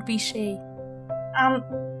wouldn't be Shay.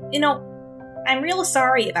 You know, I'm real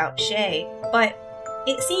sorry about Shay, but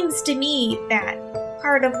it seems to me that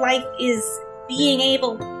part of life is being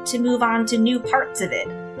able to move on to new parts of it.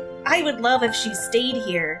 I would love if she stayed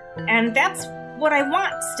here, and that's what I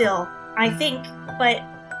want still, I think, but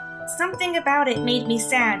something about it made me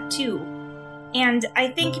sad too. And I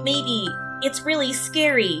think maybe it's really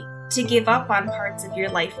scary to give up on parts of your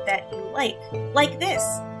life that you like this.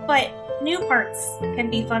 but new parts can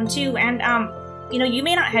be fun too. And, you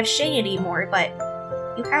may not have Shay anymore, but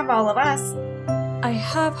you have all of us. I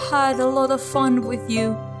have had a lot of fun with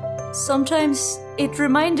you. Sometimes it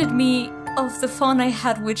reminded me of the fun I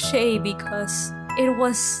had with Shay because it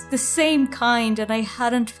was the same kind and I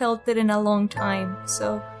hadn't felt it in a long time.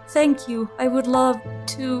 So thank you. I would love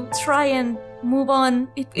to try and move on.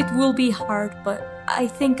 It will be hard, but I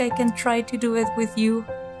think I can try to do it with you.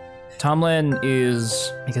 Tomlin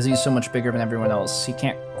is, because he's so much bigger than everyone else, he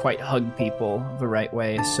can't quite hug people the right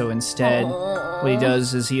way. So instead, what he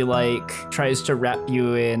does is he, tries to wrap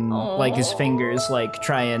you in, his fingers,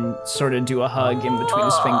 try and sort of do a hug in between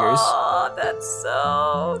his fingers. Oh, that's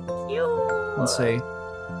so cute. And say,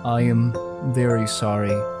 I am very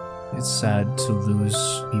sorry. It's sad to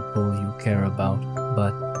lose people you care about,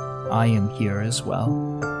 but I am here as well.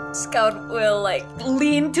 Scout will,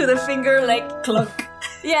 lean to the finger, clunk.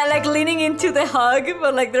 Yeah, leaning into the hug,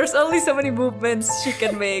 but, there's only so many movements she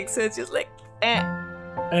can make, so it's just eh.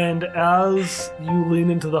 And as you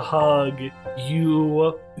lean into the hug,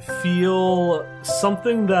 you feel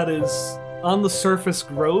something that is on the surface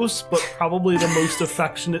gross, but probably the most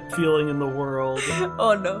affectionate feeling in the world.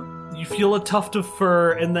 Oh no. You feel a tuft of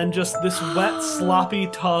fur and then just this wet, sloppy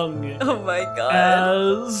tongue. Oh my god.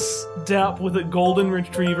 As Dap with a golden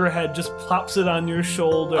retriever head just plops it on your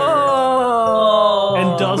shoulder. Oh.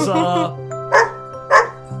 And does a...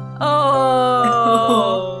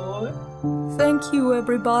 Oh. Thank you,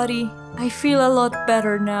 everybody. I feel a lot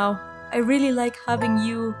better now. I really like having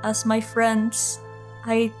you as my friends.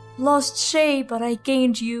 I lost Shay, but I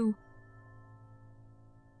gained you.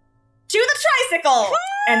 To the tricycle!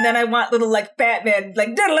 And then I want little, Batman,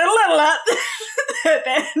 Batman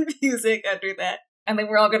music under that. And then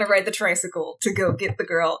we're all gonna ride the tricycle to go get the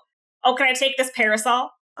girl. Oh, can I take this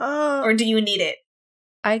parasol? Or do you need it?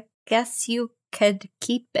 I guess you could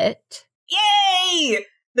keep it. Yay!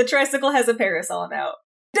 The tricycle has a parasol now.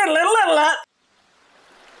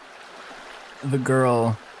 the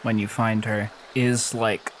girl, when you find her, is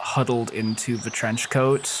huddled into the trench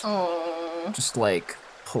coat. Aww. Just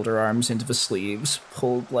pulled her arms into the sleeves,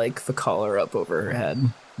 pulled the collar up over her head,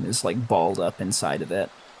 and is balled up inside of it.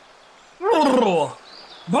 Oh,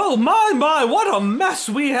 my, what a mess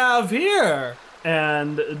we have here!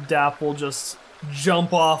 And Dap will just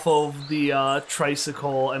jump off of the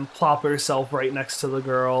tricycle and plop herself right next to the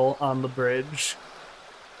girl on the bridge.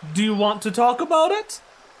 Do you want to talk about it?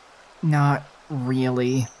 Not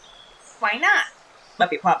really. Why not?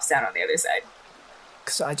 Muffy pops down on the other side.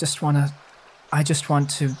 'Cause I just want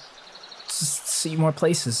to see more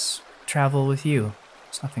places, travel with you.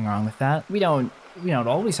 There's nothing wrong with that. We don't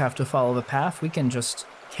always have to follow the path. We can just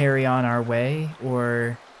carry on our way,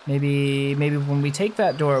 or maybe when we take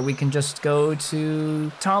that door, we can just go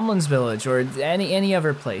to Tomlin's village or any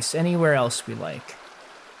other place, anywhere else we like.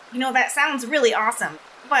 That sounds really awesome.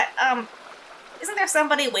 But isn't there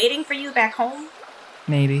somebody waiting for you back home?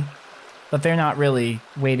 Maybe. But they're not really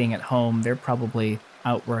waiting at home. They're probably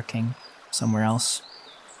out working somewhere else.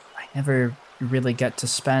 I never really get to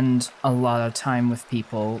spend a lot of time with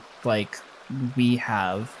people like we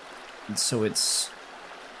have. So it's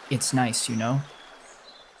nice,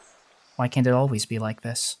 Why can't it always be like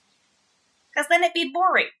this? 'Cause then it'd be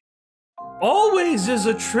boring. Always is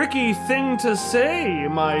a tricky thing to say,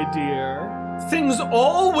 my dear. Things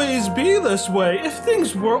always be this way. If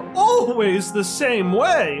things were always the same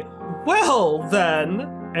way, well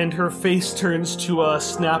then... And her face turns to a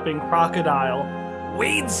snapping crocodile.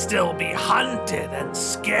 We'd still be hunted and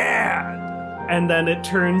scared. And then it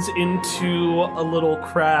turns into a little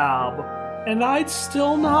crab. And I'd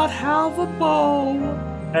still not have a bow.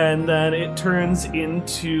 And then it turns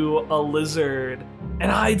into a lizard. And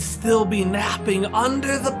I'd still be napping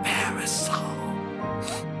under the parasol.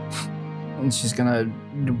 And she's gonna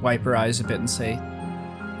wipe her eyes a bit and say,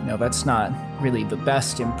 that's not really the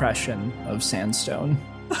best impression of Sandstone.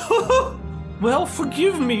 Well,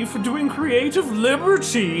 forgive me for doing creative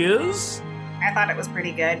liberties. I thought it was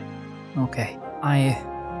pretty good. Okay, I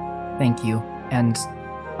thank you, and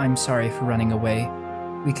I'm sorry for running away.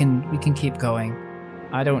 We can keep going.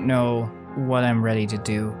 I don't know what I'm ready to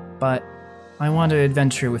do, but I want to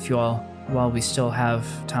adventure with you all while we still have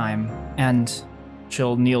time. And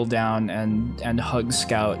she'll kneel down and hug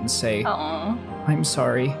Scout and say, Aww. I'm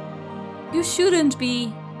sorry. You shouldn't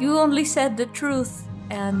be. You only said the truth.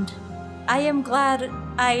 And I am glad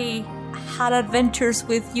I had adventures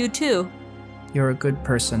with you too. You're a good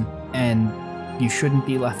person, and you shouldn't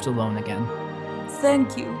be left alone again.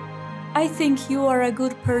 Thank you. I think you are a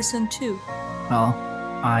good person too. Well,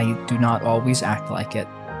 I do not always act like it.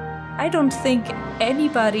 I don't think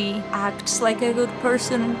anybody acts like a good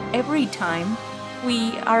person every time.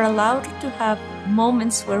 We are allowed to have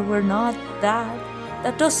moments where we're not that.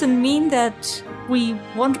 That doesn't mean that we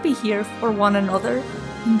won't be here for one another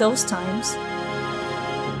in those times.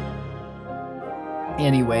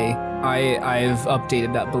 Anyway, I've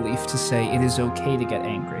updated that belief to say it is okay to get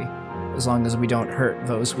angry, as long as we don't hurt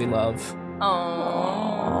those we love.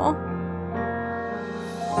 Aww.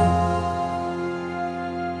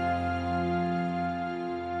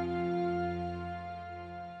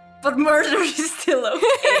 But murder is still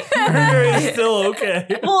okay. Murder is still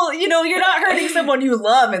okay. Well, you know, you're not hurting someone you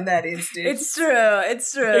love in that instance. It's true,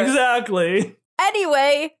 it's true. Exactly.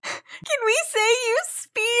 Anyway, can we say you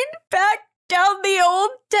speed back down the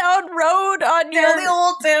old town road on Down your the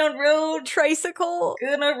old town road, tricycle?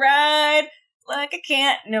 gonna ride like I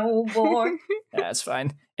can't no more. That's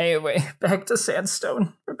fine. Anyway, back to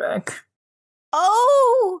Sandstone. We're back.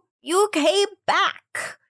 Oh, you came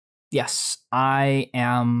back. Yes, I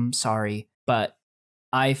am sorry, but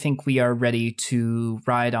I think we are ready to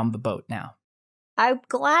ride on the boat now. I'm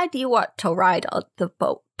glad you want to ride on the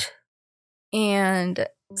boat. And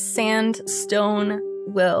Sandstone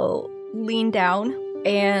will lean down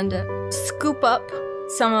and scoop up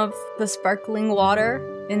some of the sparkling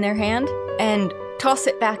water in their hand and toss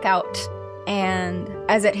it back out. And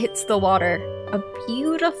as it hits the water, a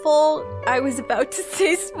beautiful, I was about to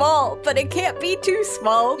say small, but it can't be too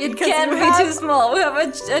small. It because can't you be have too small. We have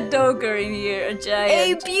a dogger in here, a a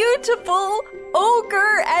giant. beautiful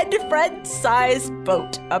ogre and friend-sized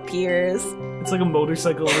boat appears. It's like a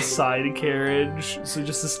motorcycle and a side carriage. So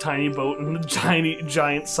just this tiny boat and a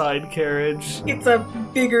giant side carriage. It's a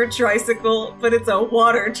bigger tricycle, but it's a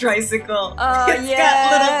water tricycle. Oh, It's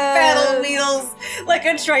got little paddle wheels like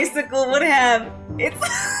a tricycle would have. It's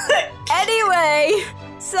Anyway,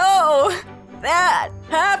 so that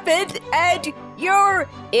happened, and you're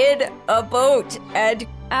in a boat. And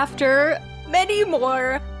after many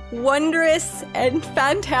more wondrous and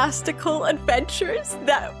fantastical adventures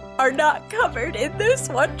that are not covered in this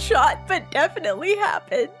one shot, but definitely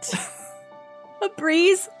happened, a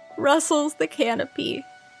breeze rustles the canopy,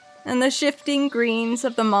 and the shifting greens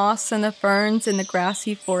of the moss and the ferns in the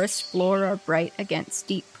grassy forest floor are bright against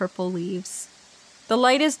deep purple leaves. The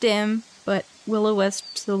light is dim, but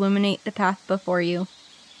will-o-wisps illuminate the path before you.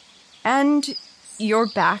 And you're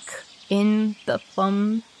back in the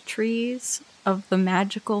plum trees of the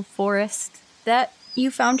magical forest that you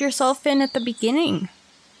found yourself in at the beginning.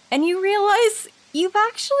 And you realize you've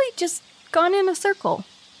actually just gone in a circle.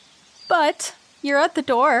 But you're at the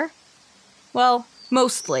door. Well,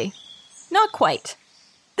 mostly. Not quite.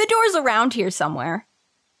 The door's around here somewhere.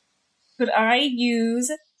 Could I use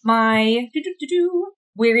my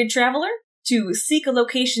wearied traveler to seek a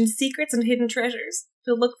location's secrets and hidden treasures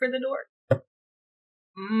to look for the door?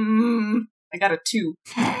 I got a 2.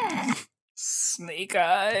 Snake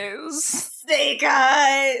eyes. Snake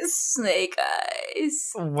eyes! Snake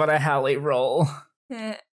eyes. What a Hallie roll.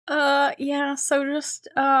 Yeah, so just,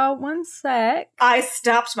 one sec. I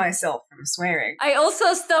stopped myself from swearing. I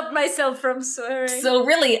also stopped myself from swearing. So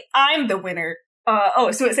really, I'm the winner.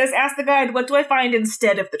 So it says, ask the guide, what do I find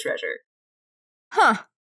instead of the treasure? Huh.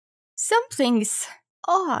 Something's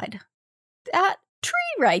odd. That tree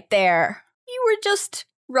right there. You were just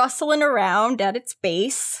rustling around at its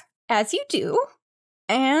base, as you do,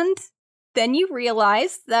 and then you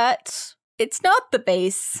realize that it's not the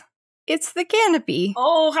base. It's the canopy.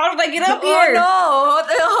 Oh, how did I get up Oh here? no!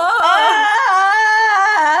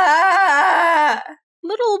 Ah!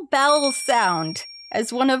 Little bells sound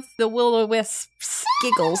as one of the will-o-wisps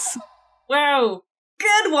giggles. Wow,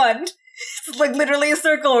 good one. It's like literally a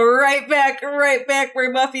circle right back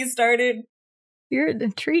where Muffy started. You're in the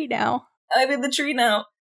tree now. I'm in the tree now.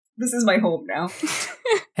 This is my home now.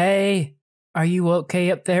 Hey, are you okay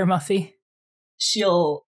up there, Muffy?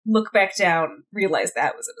 She'll look back down, realize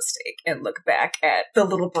that was a mistake, and look back at the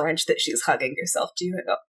little branch that she's hugging herself to and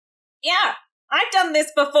go, yeah, I've done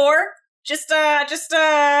this before. Just do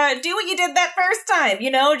what you did that first time,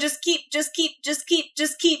 you know? Just keep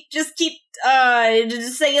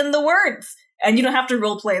saying the words. And you don't have to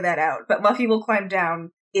roleplay that out, but Muffy will climb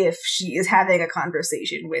down if she is having a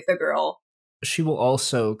conversation with a girl. She will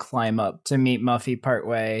also climb up to meet Muffy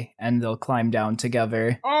partway, and they'll climb down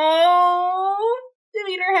together. Oh, to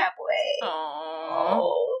meet her halfway.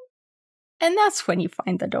 Oh. And that's when you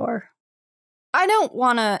find the door. I don't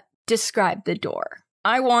want to describe the door.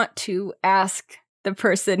 I want to ask the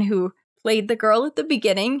person who played the girl at the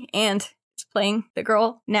beginning and is playing the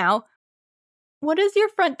girl now, what does your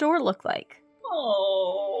front door look like?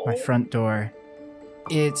 Oh. My front door.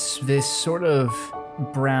 It's this sort of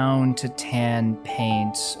brown to tan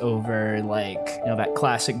paint over, like, you know, that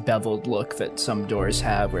classic beveled look that some doors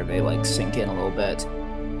have where they, like, sink in a little bit.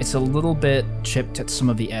 It's a little bit chipped at some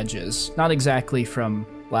of the edges. Not exactly from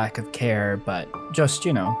lack of care, but just,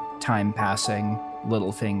 you know, time passing,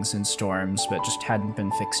 little things in storms that just hadn't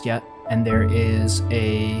been fixed yet. And there is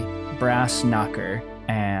a brass knocker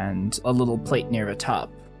and a little plate near the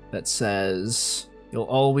top that says, "You'll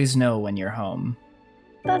always know when you're home."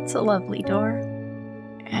 That's a lovely door.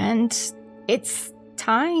 And it's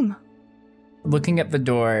time. Looking at the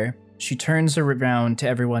door, she turns around to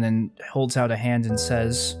everyone and holds out a hand and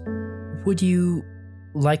says, "Would you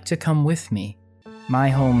like to come with me? My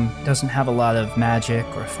home doesn't have a lot of magic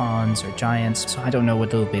or fauns or giants, so I don't know what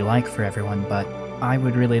it'll be like for everyone, but I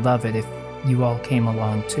would really love it if you all came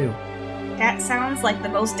along too." That sounds like the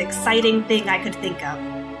most exciting thing I could think of.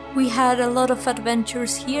 We had a lot of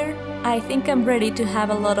adventures here. I think I'm ready to have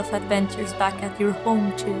a lot of adventures back at your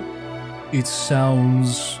home too. It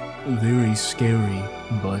sounds very scary,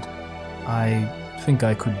 but I think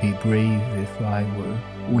I could be brave if I were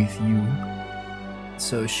with you.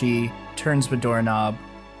 So she turns the doorknob,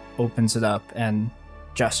 opens it up, and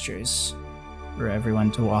gestures for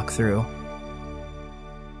everyone to walk through.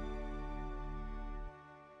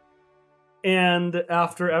 And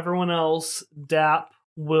after everyone else, Dap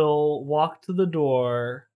will walk to the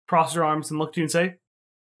door, cross her arms, and look to you and say,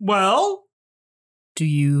 "Well? Do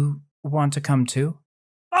you want to come too?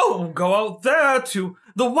 Oh, go out there to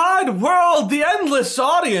the wide world, the endless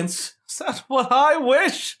audience. Is that what I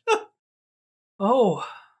wish?" Oh,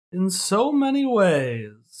 in so many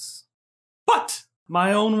ways. But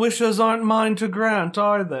my own wishes aren't mine to grant,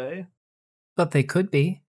 are they? But they could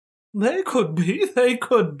be. They could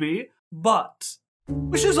be, but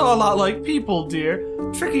wishes are a lot like people, dear.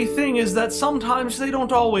 Tricky thing is that sometimes they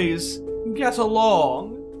don't always get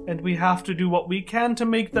along, and we have to do what we can to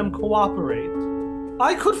make them cooperate.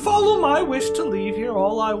 I could follow my wish to leave here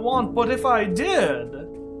all I want, but if I did...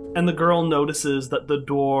 And the girl notices that the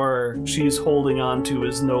door she's holding onto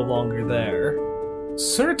is no longer there.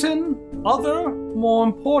 Certain other, more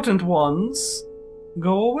important ones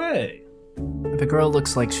go away. The girl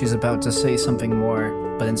looks like she's about to say something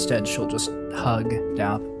more, but instead she'll just hug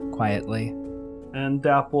Dap quietly. And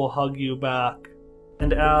Dap will hug you back.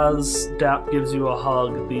 And as Dap gives you a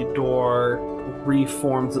hug, the door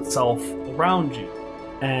reforms itself around you.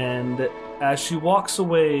 And as she walks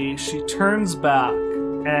away, she turns back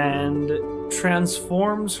and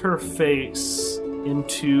transforms her face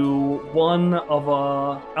into one of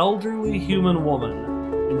a elderly human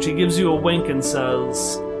woman. And she gives you a wink and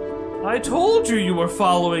says, "I told you were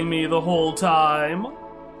following me the whole time."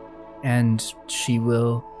 And she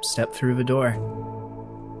will step through the door.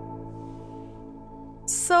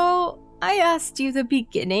 So, I asked you the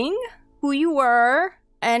beginning who you were,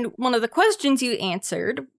 and one of the questions you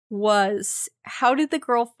answered was, how did the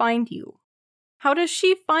girl find you? How does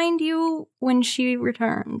she find you when she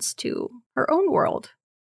returns to her own world?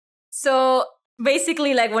 So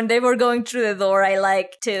basically, like, when they were going through the door, I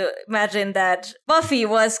like to imagine that Muffy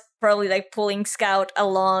was probably like pulling Scout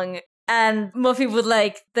along, and Muffy would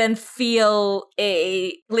like then feel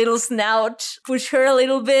a little snout push her a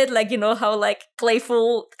little bit, like, you know, how like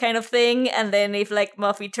playful kind of thing. And then if like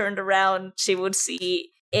Muffy turned around, she would see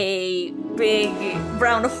a big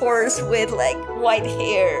brown horse with like white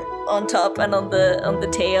hair on top and on the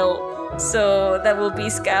tail. So that will be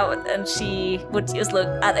Scout, and she would just look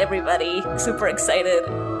at everybody super excited.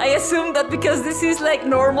 I assume that because this is like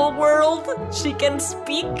normal world, she can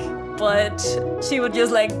speak, but she would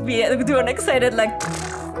just like do an excited like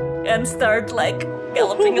and start like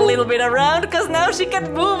galloping a little bit around, because now she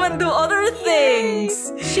can move and do other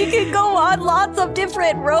things. She can go on lots of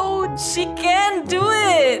different roads. She can do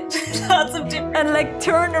it. Lots of different... And like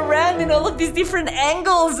turn around in all of these different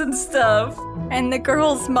angles and stuff. And the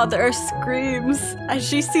girl's mother screams as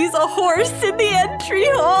she sees a horse in the entry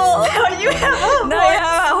hall. Now you have a horse. Now you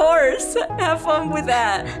have a horse. Have fun with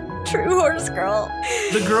that. True horse girl.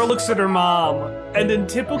 The girl looks at her mom, and in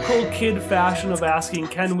typical kid fashion of asking,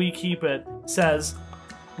 "Can we keep it?" says,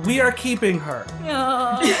 "We are keeping her."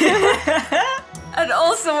 And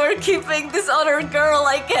also we're keeping this other girl,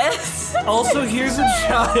 I guess. Also, here's a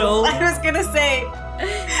child. I was gonna say,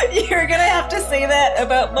 you're gonna have to say that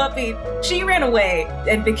about Muffy. She ran away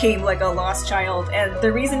and became like a lost child, and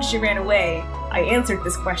the reason she ran away, I answered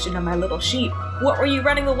this question on my little sheet. What were you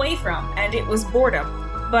running away from? And it was boredom.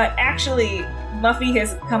 But actually, Muffy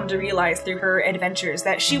has come to realize through her adventures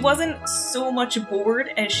that she wasn't so much bored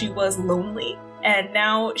as she was lonely. and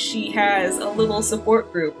now she has a little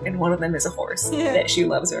support group, and one of them is a horse that she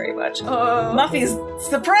loves very much. Muffy's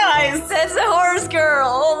surprised! That's a horse girl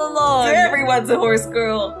all along! Everyone's a horse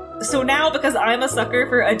girl. So now, because I'm a sucker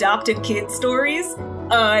for adopted kid stories,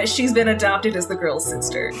 she's been adopted as the girl's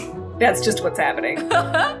sister. That's just what's happening.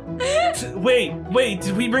 Wait,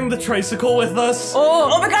 did we bring the tricycle with us?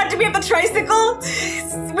 Oh my god, do we have the tricycle?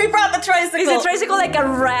 We brought the tricycle! Is the tricycle like a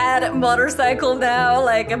rad motorcycle now?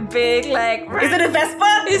 Like a big, like... Is it a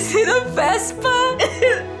Vespa? Is it a Vespa? Is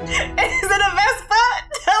it a Vespa?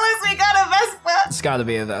 Tell us we got a Vespa! It's gotta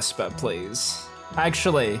be a Vespa, please.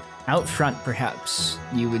 Actually, out front, perhaps,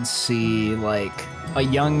 you would see, like, a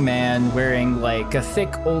young man wearing, like, a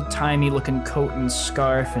thick, old-timey looking coat and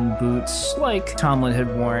scarf and boots, like Tomlin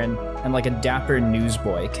had worn, and, like, a dapper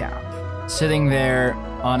newsboy cap. Sitting there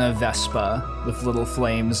on a Vespa with little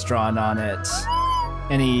flames drawn on it.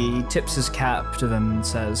 And he tips his cap to them and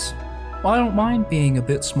says, I don't mind being a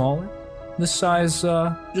bit smaller. This size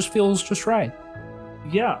just feels just right.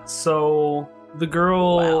 Yeah, so the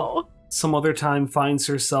girl some other time finds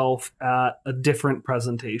herself at a different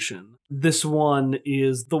presentation. This one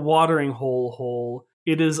is the watering hole.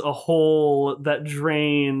 It is a hole that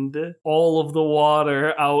drained all of the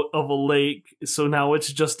water out of a lake, so now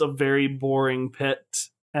it's just a very boring pit.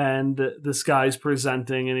 And this guy's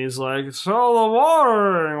presenting, and he's like, so the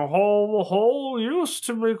watering hole used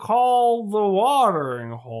to be called the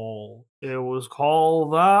watering hole. It was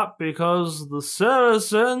called that because the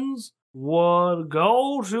citizens would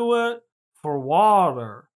go to it for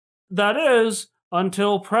water. That is,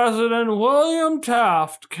 until President William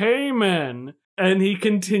Taft came in. And he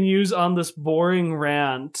continues on this boring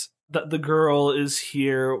rant that the girl is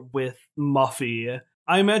here with Muffy.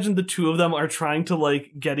 I imagine the two of them are trying to,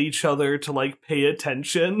 like, get each other to, like, pay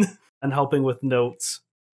attention and helping with notes.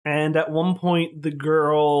 And at one point, the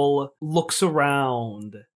girl looks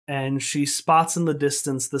around and she spots in the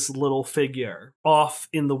distance this little figure off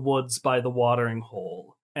in the woods by the watering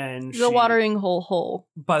hole. And The watering hole.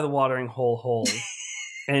 By the watering hole.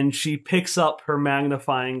 And she picks up her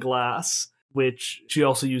magnifying glass, which she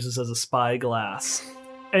also uses as a spyglass.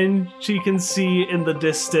 And she can see in the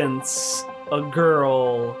distance a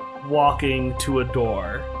girl walking to a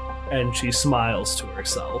door, and she smiles to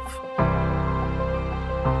herself.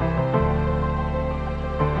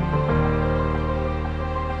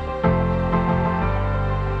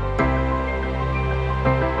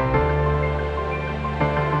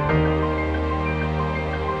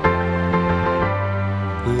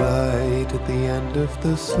 Light at the end of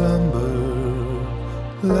the slumber,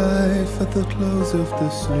 life at the close of the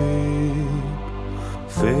sleep,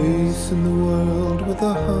 facing the world with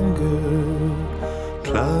a hunger,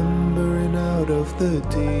 clambering out of the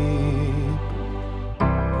deep.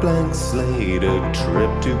 Blank slate, a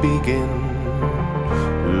trip to begin,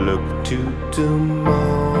 look to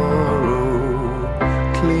tomorrow,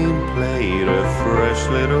 clean plate, a fresh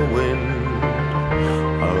little wind,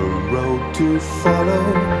 a road to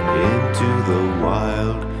follow, into the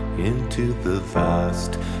wild, into the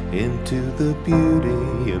vast, into the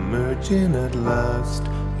beauty, emerging at last,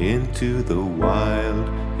 into the wild,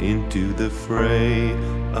 into the fray,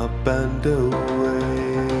 up and away.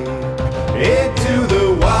 Into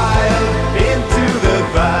the wild, into the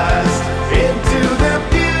vast, into the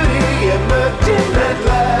beauty, emerging at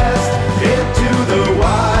last, into the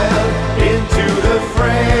wild, into the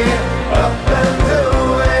fray, up and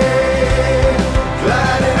away,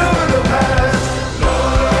 gliding over the past.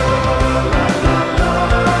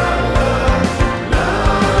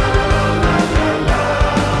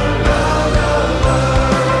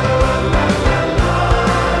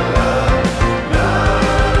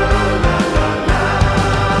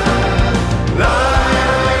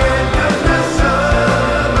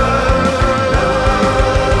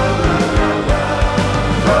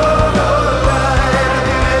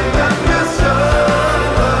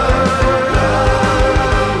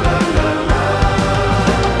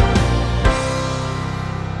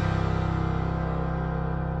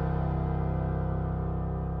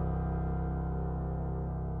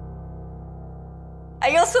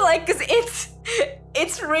 I also like because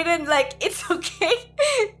it's written like it's okay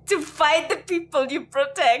to fight the people you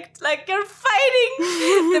protect. Like you're fighting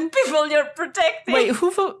the people you're protecting. wait, who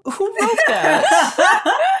wrote that?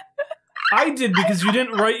 I did, because you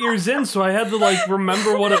didn't write yours in, so I had to, like,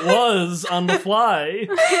 remember what it was on the fly.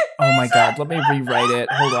 Oh my god, let me rewrite it.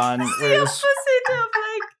 Hold on. The Where's... opposite of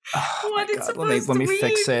like Oh what my it's god, supposed let me to be.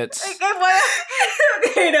 fix it. Like I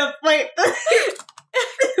Okay, to fight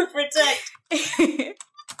to protect.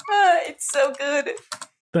 it's so good.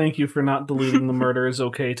 Thank you for not deleting the murder is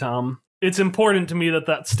okay, Tom. It's important to me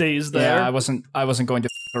that stays there. Yeah, I wasn't going to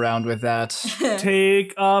around with that.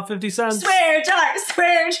 Take 50 cents. Swear jar.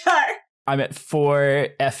 I'm at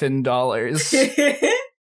 $4 effing dollars.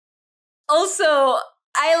 Also,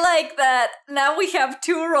 I like that now we have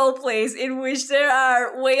 2 role plays in which there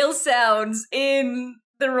are whale sounds in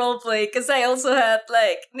the role play, because I also had,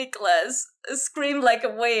 like, Nicholas scream like a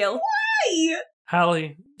whale. Why?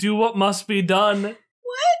 Hallie, do what must be done.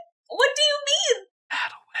 What do you mean?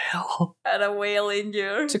 Hell. Had a whale in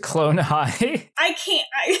you. To clone high. I can't.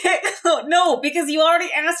 No, because you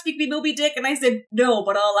already asked me to be Moby Dick, and I said no,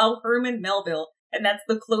 but I'll allow Herman Melville, and that's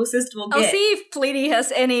the closest we'll get. I'll see if Pliny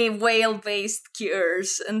has any whale-based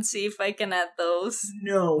cures and see if I can add those.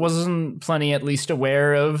 No. Wasn't Plenty at least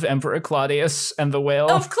aware of Emperor Claudius and the whale?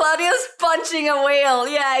 Of Claudius punching a whale.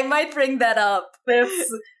 Yeah, I might bring that up.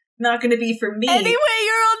 That's not going to be for me. Anyway, you're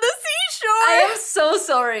on the seashore. I am so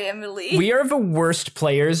sorry, Emily. We are the worst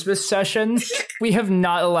players this session. We have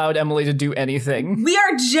not allowed Emily to do anything. We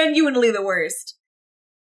are genuinely the worst.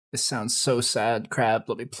 This sounds so sad, Crab.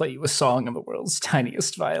 Let me play you a song on the world's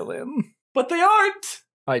tiniest violin. But they aren't.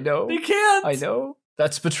 I know. They can't. I know.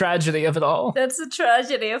 That's the tragedy of it all. That's the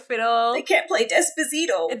tragedy of it all. They can't play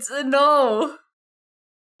Despacito. It's a no.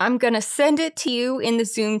 I'm going to send it to you in the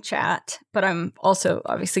Zoom chat, but I'm also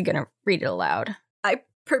obviously going to read it aloud. I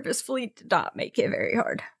purposefully did not make it very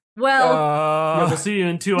hard. Well, Yeah, we'll see you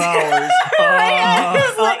in 2 hours.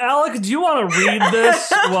 Alec, do you want to read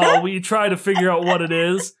this while we try to figure out what it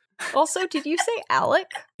is? Also, did you say Alec?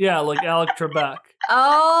 Yeah, like Alec Trebek.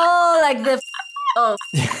 oh, like the... Oh,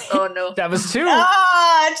 oh no. That was 2. 2!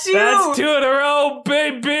 That's 2 in a row,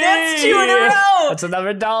 baby! That's 2 in a row! That's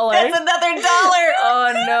another $1. That's another $1!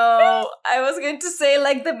 Oh no. I was going to say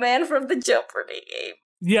like the man from the Jeopardy game.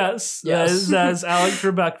 Yes, Yes. that's Alec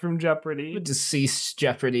Trebek from The Jeopardy. deceased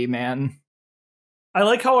Jeopardy man. I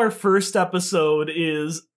like how our first episode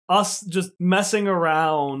is us just messing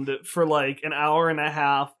around for like an hour and a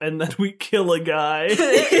half, and then we kill a guy.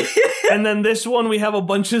 And then this one, we have a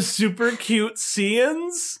bunch of super cute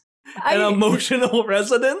scenes and emotional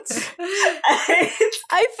resonance.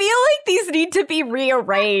 I feel like these need to be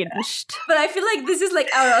rearranged. But I feel like this is like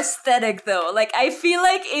our aesthetic though. Like I feel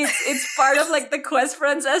like it's part of like the Quest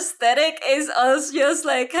Friends aesthetic is us just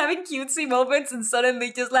like having cutesy moments and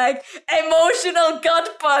suddenly just like emotional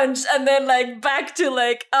gut punch and then like back to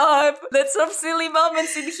like, oh, there's some silly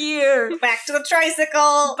moments in here. Back to the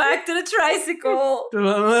tricycle! Back to the tricycle.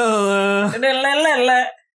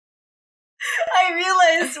 I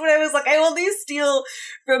realized when I was like, I only steal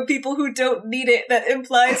from people who don't need it, that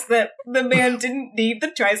implies that the man didn't need the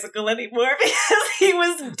tricycle anymore because he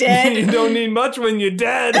was dead. You don't need much when you're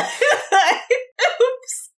dead. Oops.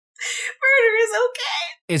 Murder is okay.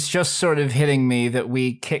 It's just sort of hitting me that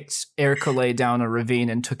we kicked Echoey down a ravine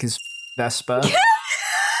and took his Vespa.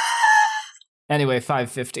 Anyway,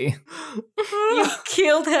 $5.50. You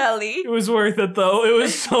killed Hallie. It was worth it, though. It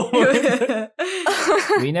was so worth it.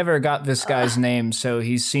 We never got this guy's name, so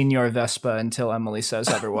he's Senior Vespa until Emily says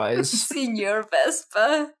otherwise. Senior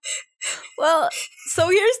Vespa. Well, so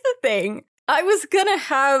here's the thing. I was gonna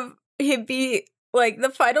have him be like the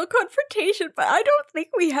final confrontation, but I don't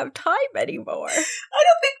think we have time anymore. I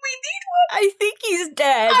don't think we need one. I think he's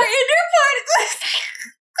dead. Our inner part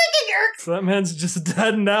So that man's just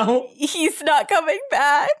dead now. He's not coming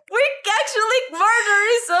back. We actually murder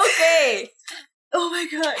is okay. Oh my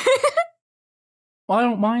god. Well, I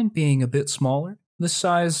don't mind being a bit smaller. This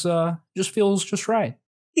size just feels just right.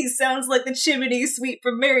 He sounds like the chimney sweep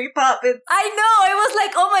from Mary Poppins. I know. I was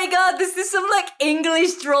like, oh my god, this is some like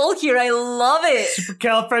English troll here. I love it.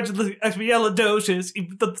 Supercalifragilisticexpialidocious.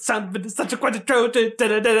 Even though the sound of it is such a quadrilogious.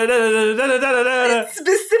 It's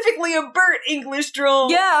specifically a Bert English troll.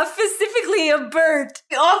 Yeah, specifically a bird.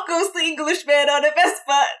 Off goes the Englishman on a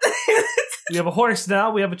Vespa. We have a horse now.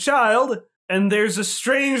 We have a child. And there's a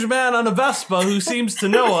strange man on a Vespa who seems to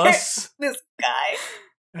know us. This guy.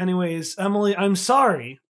 Anyways, Emily, I'm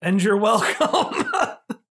sorry. And you're welcome.